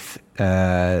with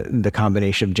the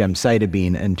combination of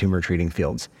gemcitabine and tumor treating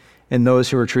fields. In those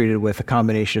who were treated with a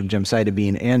combination of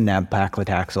gemcitabine and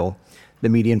nab-paclitaxel, the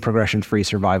median progression-free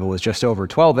survival was just over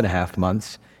 12.5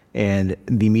 months, and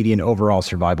the median overall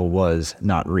survival was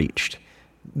not reached.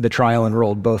 The trial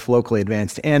enrolled both locally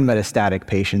advanced and metastatic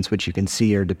patients, which you can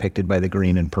see are depicted by the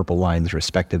green and purple lines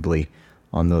respectively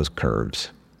on those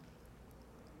curves.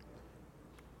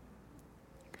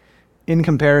 In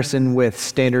comparison with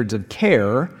standards of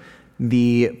care,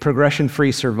 the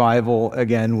progression-free survival,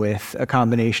 again with a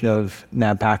combination of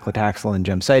nab-paclitaxel and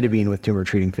gemcitabine with tumor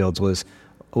treating fields, was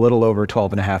a little over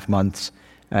 12.5 months,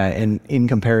 and in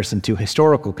comparison to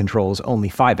historical controls, only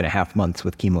 5.5 months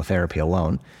with chemotherapy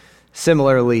alone.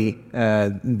 Similarly,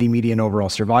 the median overall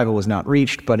survival was not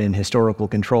reached, but in historical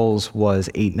controls was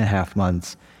 8.5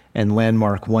 months, and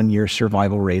landmark 1-year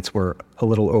survival rates were a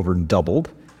little over doubled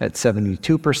at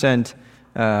 72%.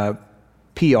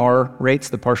 PR rates,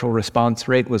 the partial response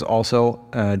rate, was also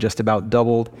just about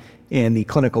doubled, and the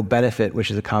clinical benefit,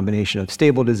 which is a combination of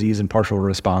stable disease and partial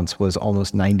response, was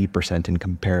almost 90% in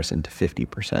comparison to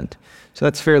 50%. So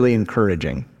that's fairly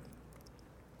encouraging.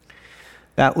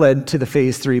 That led to the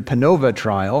phase 3 PANOVA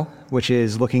trial, which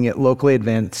is looking at locally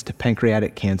advanced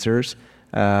pancreatic cancers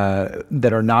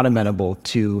that are not amenable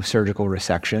to surgical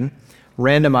resection,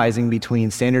 randomizing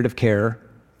between standard of care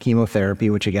chemotherapy,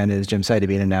 which again is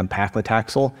gemcitabine and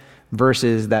nab-paclitaxel,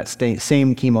 versus that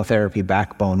same chemotherapy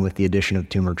backbone with the addition of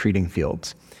tumor treating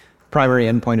fields. Primary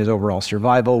endpoint is overall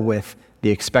survival, with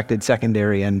the expected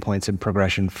secondary endpoints of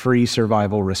progression-free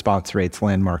survival, response rates,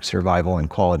 landmark survival, and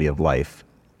quality of life.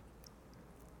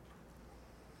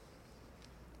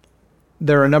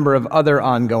 There are a number of other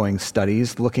ongoing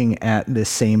studies looking at this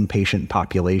same patient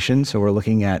population. So we're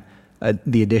looking at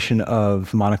the addition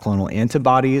of monoclonal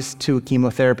antibodies to a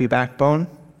chemotherapy backbone.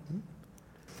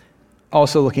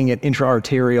 Also looking at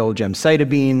intraarterial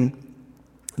gemcitabine,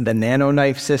 the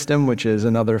nanoknife system, which is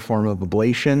another form of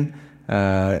ablation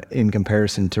in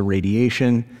comparison to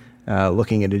radiation,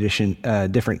 looking at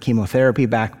different chemotherapy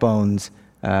backbones,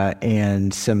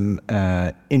 and some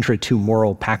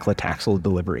intratumoral paclitaxel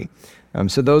delivery.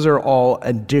 So those are all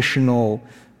additional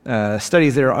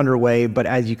studies that are underway, but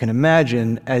as you can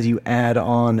imagine, as you add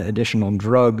on additional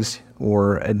drugs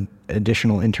or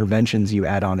additional interventions, you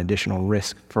add on additional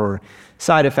risk for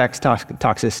side effects,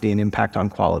 toxicity, and impact on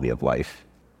quality of life.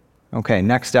 Okay,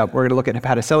 next up, we're going to look at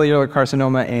hepatocellular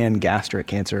carcinoma and gastric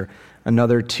cancer,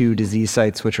 another 2 disease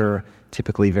sites which are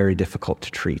typically very difficult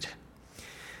to treat.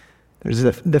 There's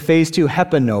the phase 2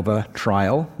 HEPANOVA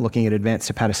trial looking at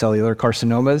advanced hepatocellular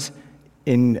carcinomas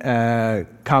in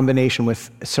combination with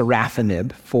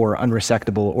sorafenib for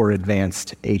unresectable or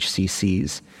advanced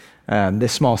HCCs.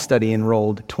 This small study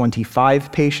enrolled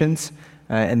 25 patients,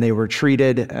 and they were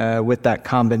treated with that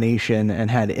combination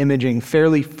and had imaging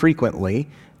fairly frequently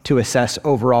to assess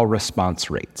overall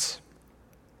response rates.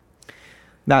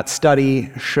 That study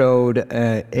showed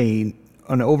an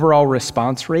overall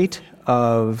response rate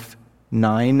of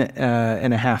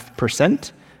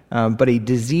 9.5%, but a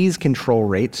disease control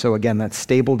rate, so again, that's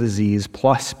stable disease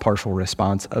plus partial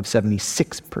response, of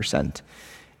 76%.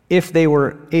 If they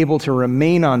were able to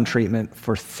remain on treatment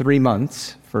for 3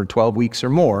 months, for 12 weeks or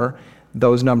more,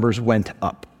 those numbers went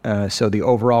up. So the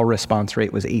overall response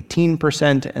rate was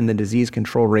 18%, and the disease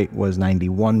control rate was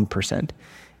 91%.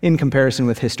 In comparison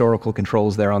with historical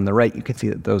controls there on the right, you can see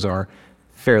that those are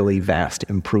fairly vast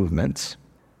improvements.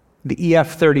 The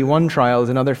EF31 trial is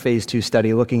another phase 2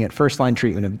 study looking at first-line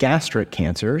treatment of gastric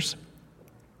cancers.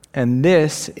 And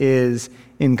this is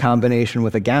in combination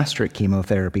with a gastric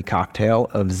chemotherapy cocktail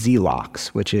of Zelox,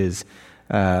 which is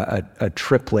a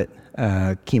triplet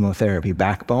chemotherapy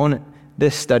backbone.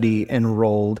 This study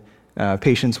enrolled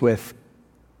patients with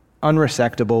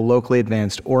unresectable, locally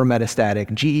advanced, or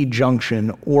metastatic GE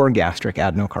junction or gastric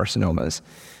adenocarcinomas.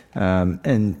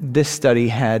 And this study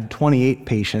had 28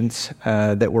 patients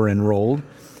that were enrolled.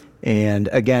 And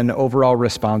again, overall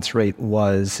response rate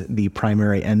was the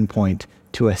primary endpoint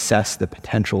to assess the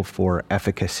potential for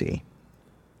efficacy.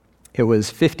 It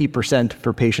was 50%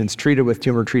 for patients treated with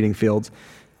tumor treating fields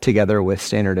together with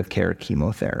standard of care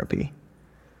chemotherapy.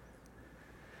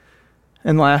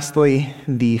 And lastly,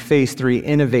 the phase 3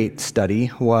 Innovate study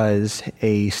was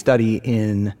a study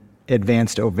in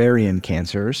advanced ovarian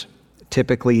cancers.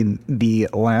 Typically, the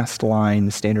last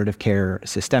line standard of care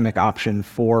systemic option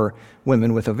for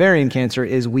women with ovarian cancer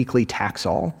is weekly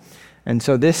Taxol. And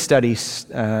so this study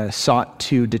sought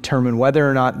to determine whether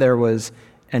or not there was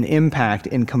an impact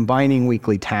in combining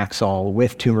weekly Taxol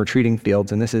with tumor treating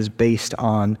fields. And this is based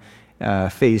on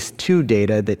phase 2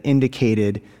 data that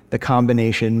indicated the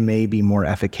combination may be more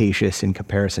efficacious in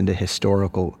comparison to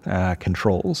historical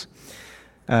controls.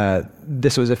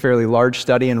 This was a fairly large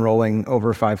study enrolling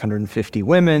over 550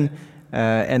 women,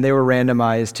 and they were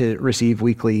randomized to receive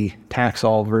weekly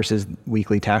Taxol versus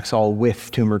weekly Taxol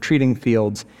with tumor treating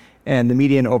fields. And the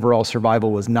median overall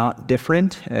survival was not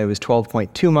different. It was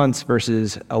 12.2 months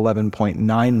versus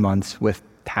 11.9 months with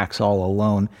Taxol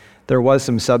alone. There was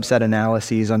some subset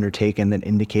analyses undertaken that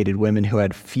indicated women who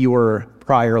had fewer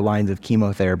prior lines of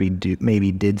chemotherapy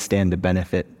maybe did stand to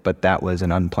benefit, but that was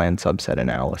an unplanned subset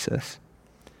analysis.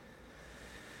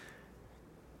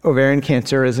 Ovarian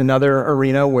cancer is another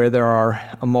arena where there are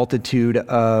a multitude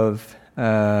of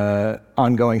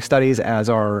ongoing studies, as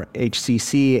are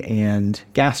HCC and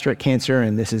gastric cancer,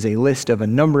 and this is a list of a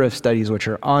number of studies which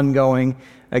are ongoing,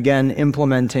 again,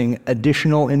 implementing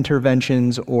additional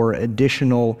interventions or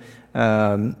additional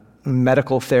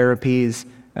medical therapies,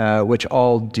 which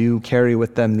all do carry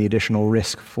with them the additional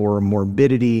risk for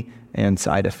morbidity and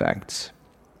side effects.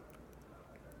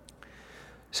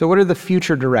 So what are the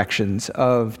future directions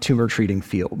of tumor treating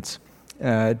fields?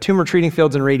 Tumor treating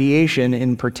fields and radiation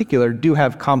in particular do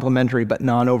have complementary but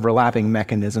non-overlapping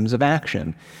mechanisms of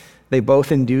action. They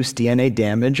both induce DNA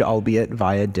damage, albeit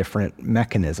via different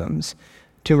mechanisms.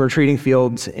 Tumor treating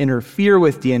fields interfere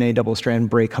with DNA double-strand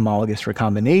break homologous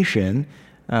recombination.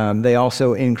 They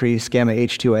also increase gamma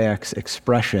H2AX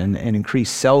expression and increase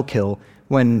cell kill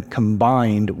when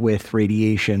combined with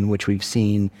radiation, which we've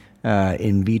seen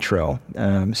in vitro.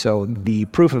 So the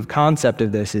proof of concept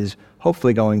of this is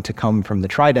hopefully going to come from the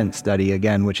Trident study,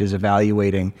 again, which is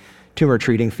evaluating tumor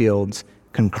treating fields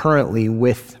concurrently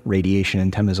with radiation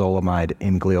and temozolomide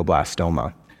in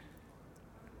glioblastoma.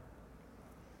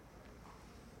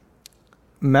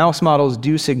 Mouse models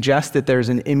do suggest that there's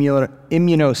an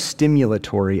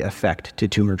immunostimulatory effect to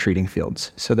tumor treating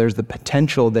fields. So there's the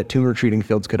potential that tumor treating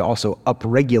fields could also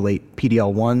upregulate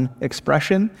PD-L1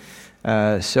 expression.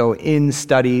 So in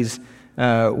studies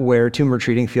where tumor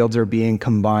treating fields are being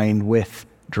combined with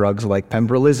drugs like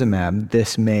pembrolizumab,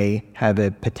 this may have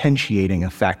a potentiating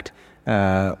effect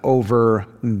over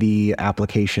the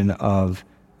application of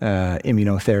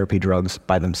immunotherapy drugs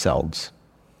by themselves.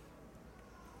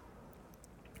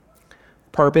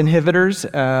 PARP inhibitors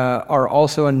are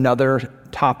also another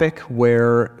topic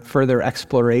where further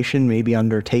exploration may be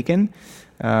undertaken.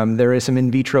 There is some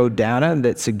in vitro data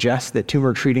that suggests that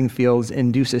tumor treating fields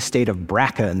induce a state of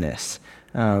BRCA-ness,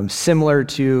 similar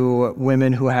to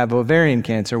women who have ovarian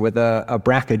cancer with a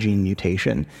BRCA gene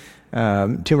mutation.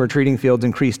 Tumor treating fields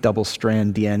increase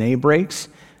double-strand DNA breaks,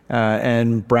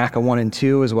 and BRCA1 and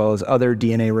 2, as well as other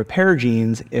DNA repair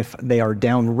genes, if they are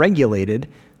downregulated,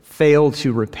 fail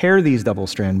to repair these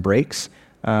double-strand breaks,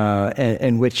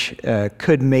 and which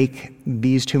could make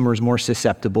these tumors more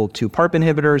susceptible to PARP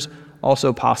inhibitors,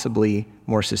 also possibly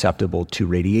more susceptible to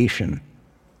radiation.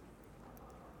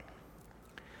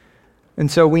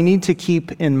 And so we need to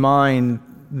keep in mind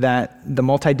that the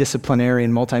multidisciplinary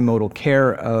and multimodal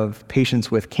care of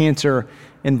patients with cancer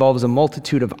involves a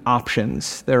multitude of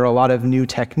options. There are a lot of new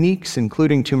techniques,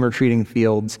 including tumor treating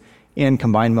fields and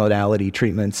combined modality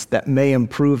treatments, that may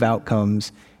improve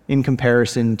outcomes in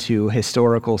comparison to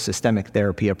historical systemic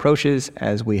therapy approaches,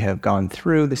 as we have gone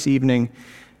through this evening.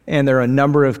 And there are a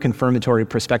number of confirmatory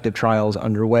prospective trials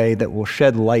underway that will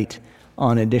shed light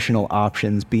on additional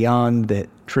options beyond the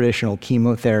traditional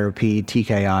chemotherapy,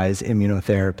 TKIs,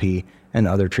 immunotherapy, and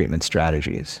other treatment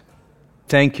strategies.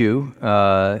 Thank you.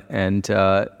 And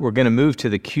we're going to move to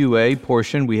the QA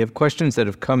portion. We have questions that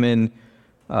have come in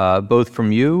both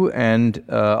from you and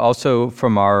also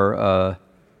from our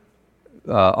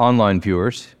online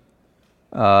viewers.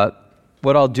 What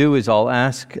I'll do is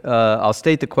I'll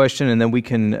state the question, and then we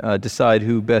can decide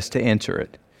who best to answer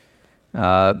it.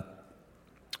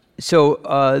 So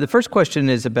the first question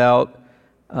is about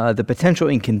the potential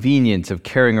inconvenience of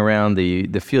carrying around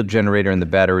the field generator and the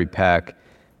battery pack,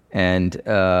 and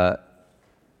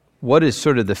what is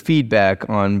sort of the feedback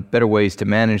on better ways to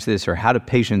manage this, or how do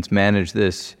patients manage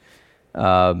this?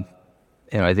 I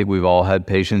think we've all had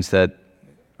patients that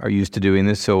are used to doing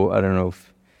this, so I don't know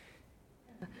if...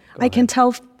 I can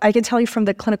tell you from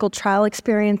the clinical trial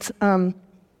experience,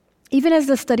 even as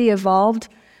the study evolved,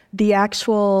 the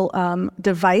actual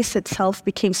device itself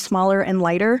became smaller and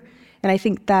lighter. And I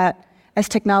think that as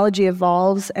technology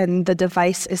evolves and the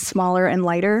device is smaller and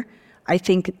lighter, I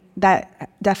think that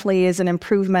definitely is an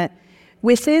improvement.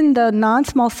 Within the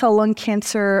non-small cell lung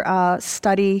cancer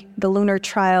study, the LUNAR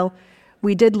trial,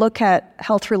 we did look at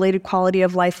health-related quality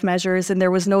of life measures, and there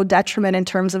was no detriment in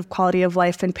terms of quality of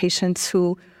life in patients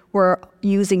who were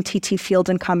using TT fields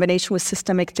in combination with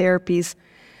systemic therapies.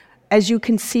 As you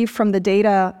can see from the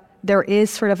data, there is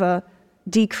sort of a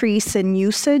decrease in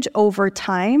usage over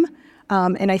time,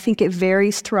 and I think it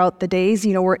varies throughout the days.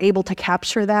 We're able to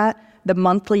capture that. The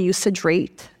monthly usage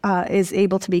rate is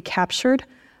able to be captured.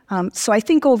 So I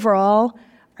think overall,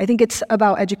 I think it's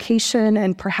about education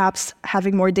and perhaps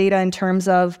having more data in terms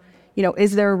of,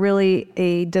 is there really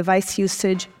a device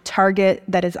usage target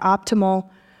that is optimal?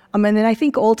 And then I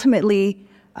think ultimately,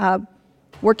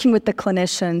 working with the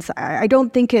clinicians, I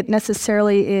don't think it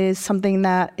necessarily is something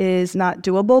that is not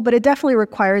doable, but it definitely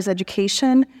requires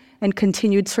education and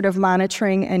continued sort of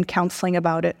monitoring and counseling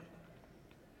about it.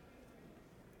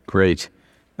 Great.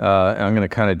 I'm going to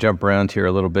kind of jump around here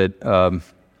a little bit.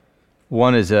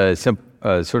 One is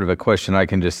sort of a question I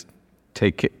can just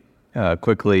take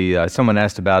quickly. Someone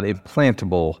asked about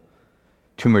implantable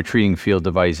tumor treating field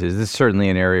devices. This is certainly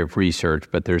an area of research,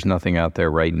 but there's nothing out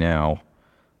there right now.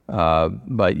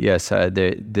 But yes,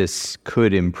 this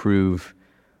could improve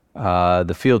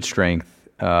the field strength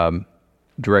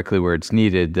directly where it's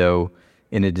needed, though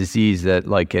in a disease that,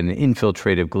 like an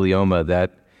infiltrative glioma,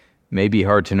 that may be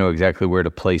hard to know exactly where to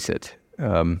place it.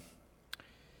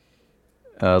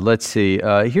 Let's see.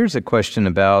 Here's a question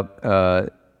about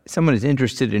someone is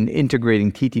interested in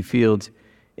integrating TT fields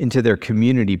into their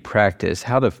community practice.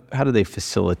 How do they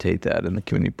facilitate that in the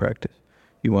community practice?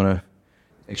 You want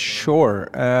to? Sure.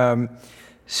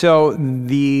 So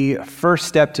the first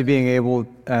step to being able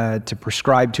to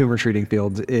prescribe tumor treating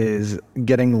fields is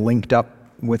getting linked up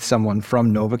with someone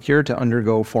from Novocure to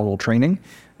undergo formal training.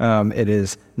 It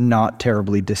is not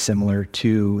terribly dissimilar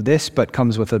to this, but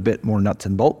comes with a bit more nuts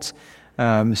and bolts,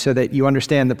 so that you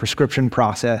understand the prescription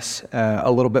process,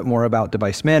 a little bit more about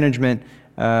device management,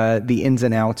 the ins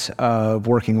and outs of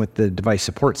working with the device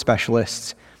support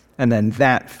specialists, and then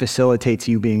that facilitates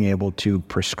you being able to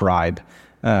prescribe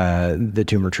the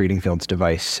tumor treating fields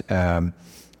device. And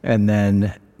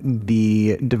then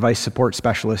the device support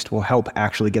specialist will help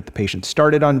actually get the patient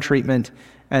started on treatment,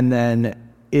 and then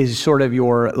is sort of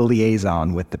your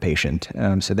liaison with the patient.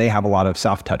 So they have a lot of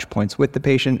soft touch points with the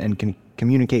patient and can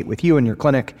communicate with you in your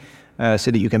clinic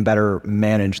so that you can better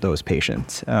manage those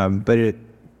patients. But it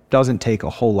doesn't take a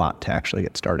whole lot to actually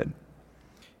get started.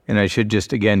 And I should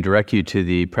just, again, direct you to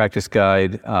the practice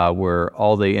guide where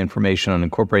all the information on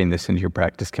incorporating this into your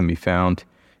practice can be found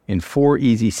in 4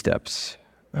 easy steps,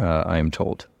 I am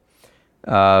told.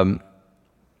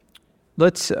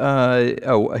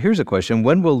 Here's a question.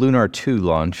 When will LUNAR 2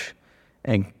 launch?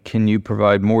 And can you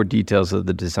provide more details of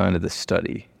the design of the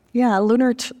study? Yeah,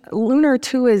 LUNAR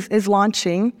 2 is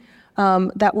launching.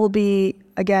 That will be,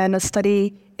 again, a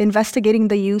study investigating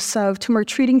the use of tumor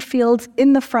treating fields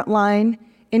in the front line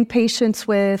in patients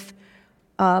with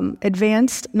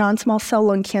advanced non-small cell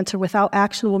lung cancer without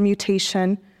actionable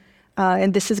mutation.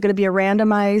 And this is going to be a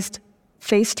randomized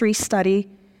phase 3 study,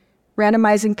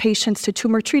 randomizing patients to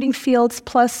tumor treating fields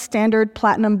plus standard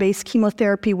platinum-based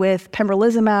chemotherapy with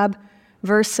pembrolizumab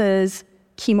versus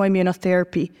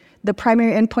chemoimmunotherapy. The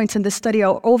primary endpoints in this study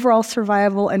are overall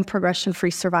survival and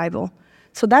progression-free survival.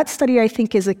 So that study, I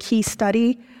think, is a key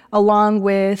study, along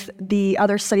with the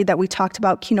other study that we talked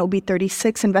about,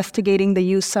 KEYNOTE-B36, investigating the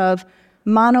use of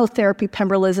monotherapy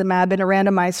pembrolizumab in a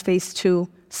randomized phase 2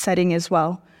 setting as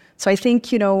well. So I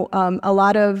think, a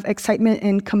lot of excitement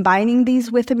in combining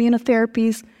these with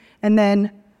immunotherapies and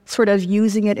then sort of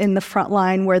using it in the front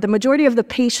line where the majority of the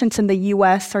patients in the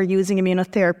US are using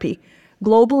immunotherapy.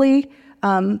 Globally,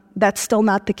 That's still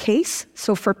not the case.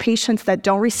 So for patients that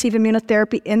don't receive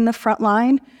immunotherapy in the front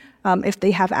line, if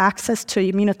they have access to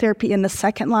immunotherapy in the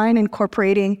second line,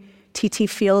 incorporating TT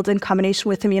fields in combination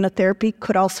with immunotherapy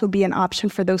could also be an option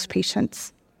for those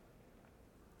patients.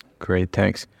 Great,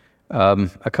 thanks.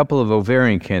 A couple of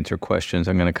ovarian cancer questions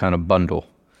I'm going to kind of bundle.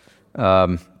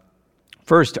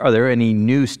 First, are there any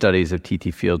new studies of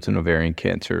TT fields in ovarian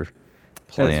cancer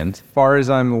planned? As far as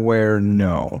I'm aware,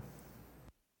 no.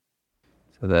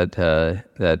 So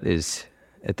that is,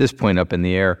 at this point, up in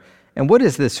the air. And what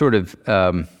is the sort of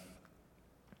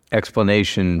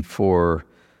explanation for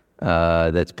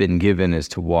that's been given as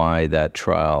to why that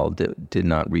trial did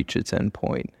not reach its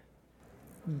endpoint?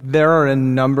 There are a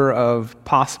number of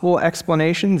possible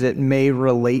explanations. It may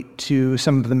relate to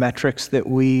some of the metrics that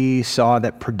we saw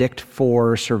that predict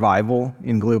for survival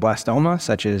in glioblastoma,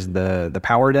 such as the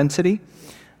power density.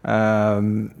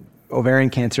 Ovarian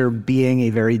cancer being a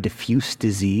very diffuse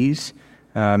disease,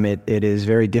 it is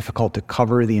very difficult to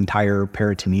cover the entire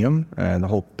peritoneum, the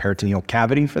whole peritoneal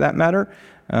cavity for that matter.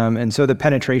 And so the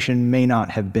penetration may not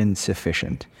have been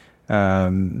sufficient.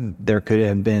 There could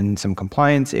have been some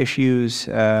compliance issues,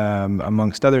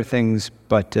 amongst other things,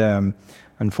 but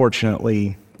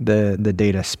unfortunately, the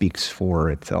data speaks for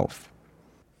itself.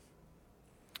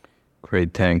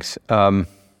 Great, thanks.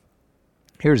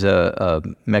 Here's a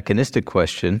mechanistic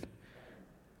question,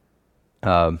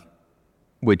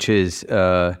 which is,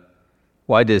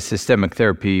 why does systemic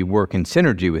therapy work in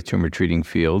synergy with tumor treating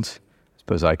fields? I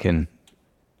suppose I can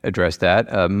address that.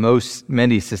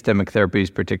 Many systemic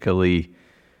therapies, particularly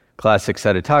classic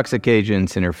cytotoxic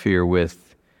agents, interfere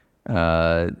with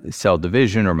cell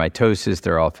division or mitosis.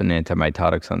 They're often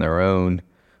antimitotics on their own,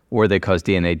 or they cause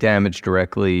DNA damage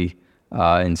directly,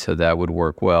 and so that would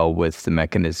work well with the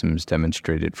mechanisms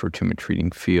demonstrated for tumor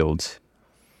treating fields.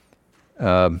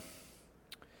 Let's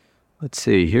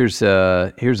see. Here's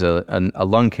a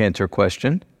lung cancer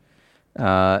question.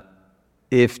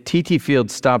 If TT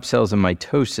fields stop cells in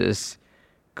mitosis,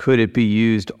 could it be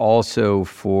used also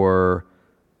for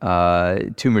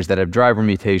tumors that have driver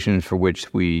mutations for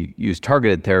which we use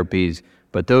targeted therapies,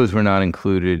 but those were not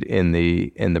included in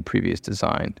the previous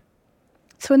design?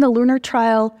 So in the LUNAR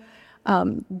trial,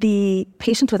 the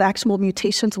patients with actionable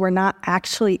mutations were not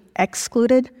actually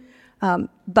excluded,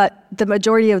 but the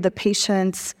majority of the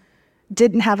patients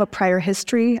didn't have a prior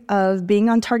history of being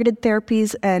on targeted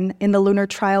therapies. And in the LUNAR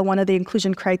trial, one of the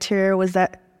inclusion criteria was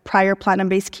that prior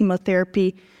platinum-based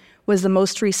chemotherapy was the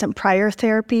most recent prior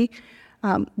therapy.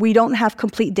 We don't have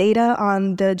complete data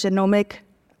on the genomic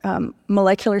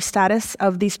molecular status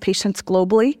of these patients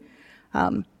globally.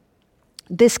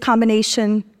 This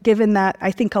combination, given that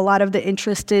I think a lot of the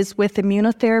interest is with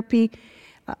immunotherapy,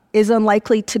 is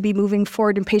unlikely to be moving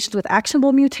forward in patients with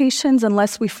actionable mutations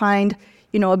unless we find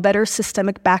a better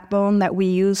systemic backbone that we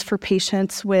use for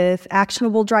patients with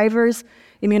actionable drivers.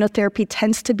 Immunotherapy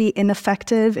tends to be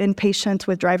ineffective in patients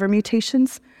with driver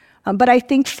mutations. But I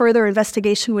think further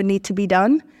investigation would need to be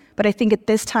done. But I think at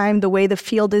this time, the way the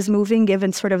field is moving,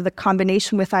 given sort of the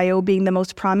combination with IO being the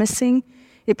most promising,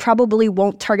 it probably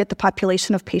won't target the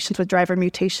population of patients with driver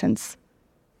mutations.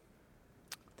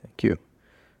 Thank you.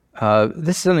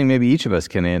 This is something maybe each of us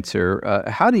can answer.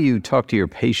 How do you talk to your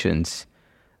patients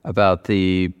about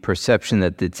the perception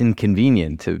that it's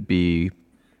inconvenient to be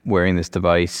wearing this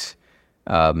device?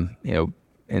 And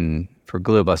for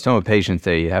glioblastoma patients,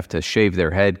 they have to shave their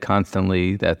head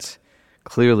constantly. That's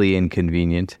clearly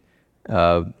inconvenient.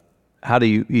 How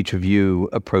do each of you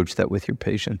approach that with your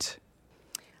patients?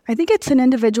 I think it's an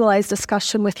individualized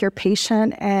discussion with your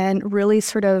patient and really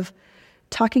sort of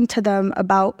talking to them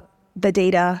about the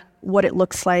data, what it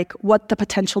looks like, what the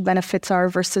potential benefits are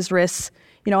versus risks.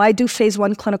 I do phase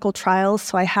 1 clinical trials,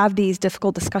 so I have these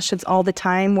difficult discussions all the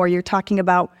time where you're talking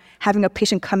about having a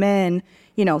patient come in,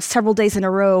 several days in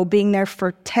a row, being there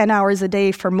for 10 hours a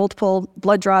day for multiple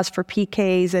blood draws for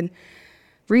PKs and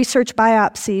research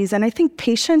biopsies. And I think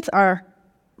patients are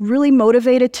really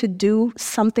motivated to do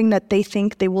something that they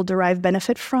think they will derive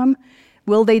benefit from.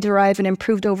 Will they derive an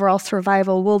improved overall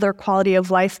survival? Will their quality of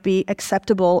life be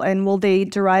acceptable? And will they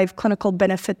derive clinical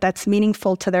benefit that's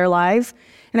meaningful to their lives?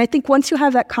 And I think once you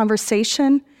have that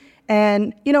conversation,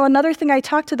 and another thing I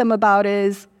talk to them about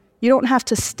is you don't have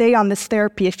to stay on this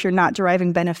therapy if you're not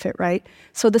deriving benefit, right?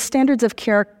 So the standards of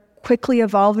care are quickly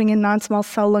evolving in non-small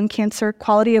cell lung cancer.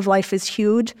 Quality of life is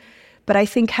huge. But I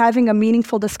think having a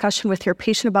meaningful discussion with your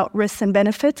patient about risks and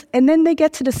benefits, and then they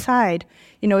get to decide,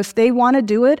 if they want to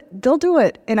do it, they'll do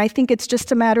it. And I think it's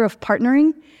just a matter of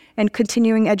partnering and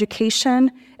continuing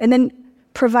education and then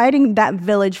providing that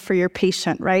village for your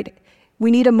patient, right? We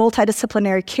need a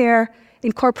multidisciplinary care.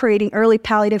 incorporating early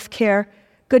palliative care,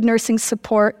 good nursing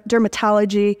support,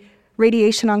 dermatology,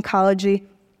 radiation oncology.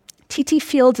 TT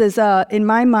Fields is, in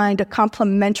my mind, a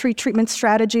complementary treatment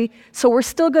strategy. So we're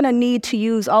still going to need to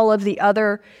use all of the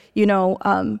other,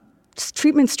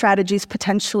 treatment strategies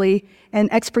potentially,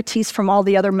 and expertise from all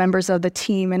the other members of the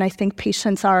team. And I think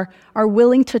patients are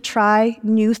willing to try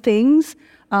new things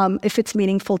if it's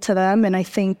meaningful to them. And I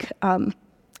think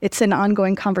it's an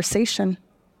ongoing conversation.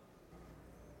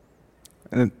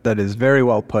 That is very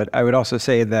well put. I would also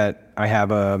say that I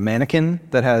have a mannequin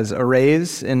that has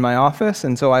arrays in my office,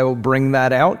 and so I will bring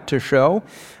that out to show,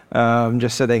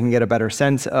 just so they can get a better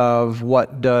sense of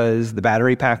what does the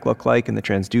battery pack look like and the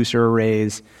transducer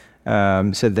arrays,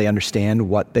 so that they understand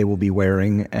what they will be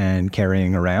wearing and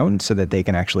carrying around, so that they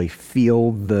can actually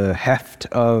feel the heft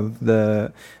of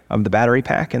the battery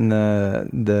pack and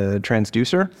the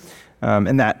transducer.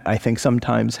 And that, I think,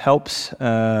 sometimes helps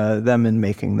them in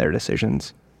making their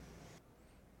decisions.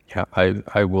 Yeah,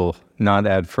 I will not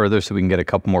add further so we can get a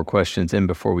couple more questions in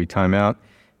before we time out.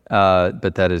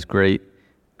 But that is great.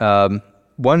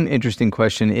 One interesting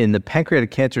question, in the pancreatic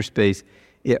cancer space,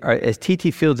 has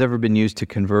TT Fields ever been used to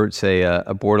convert, say,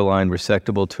 a borderline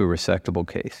resectable to a resectable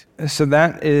case? So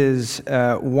that is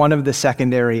one of the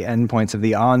secondary endpoints of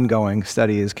the ongoing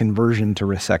study, is conversion to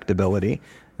resectability.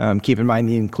 Keep in mind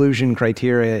the inclusion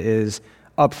criteria is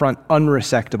upfront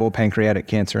unresectable pancreatic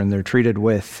cancer, and they're treated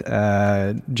with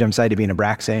gemcitabine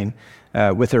Abraxane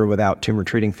with or without Tumor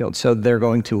Treating Fields. So they're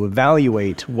going to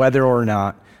evaluate whether or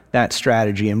not that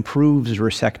strategy improves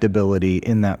resectability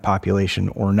in that population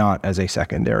or not as a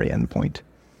secondary endpoint.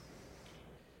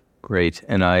 Great.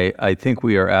 And I think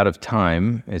we are out of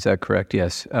time. Is that correct?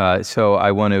 Yes. So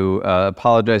I want to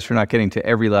apologize for not getting to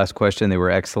every last question. They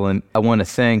were excellent. I want to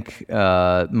thank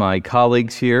my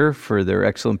colleagues here for their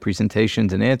excellent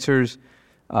presentations and answers.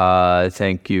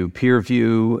 Thank you,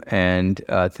 PeerView, and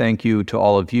thank you to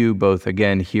all of you, both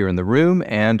again here in the room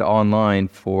and online,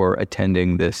 for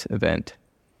attending this event.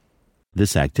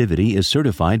 This activity is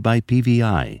certified by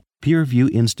PVI,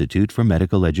 PeerView Institute for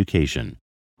Medical Education.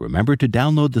 Remember to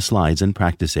download the slides and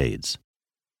practice aids.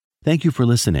 Thank you for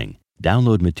listening.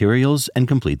 Download materials and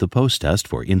complete the post-test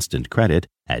for instant credit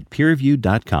at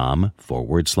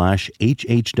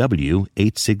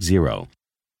peerview.com/HHW860.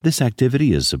 This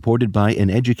activity is supported by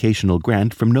an educational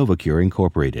grant from Novacure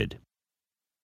Incorporated.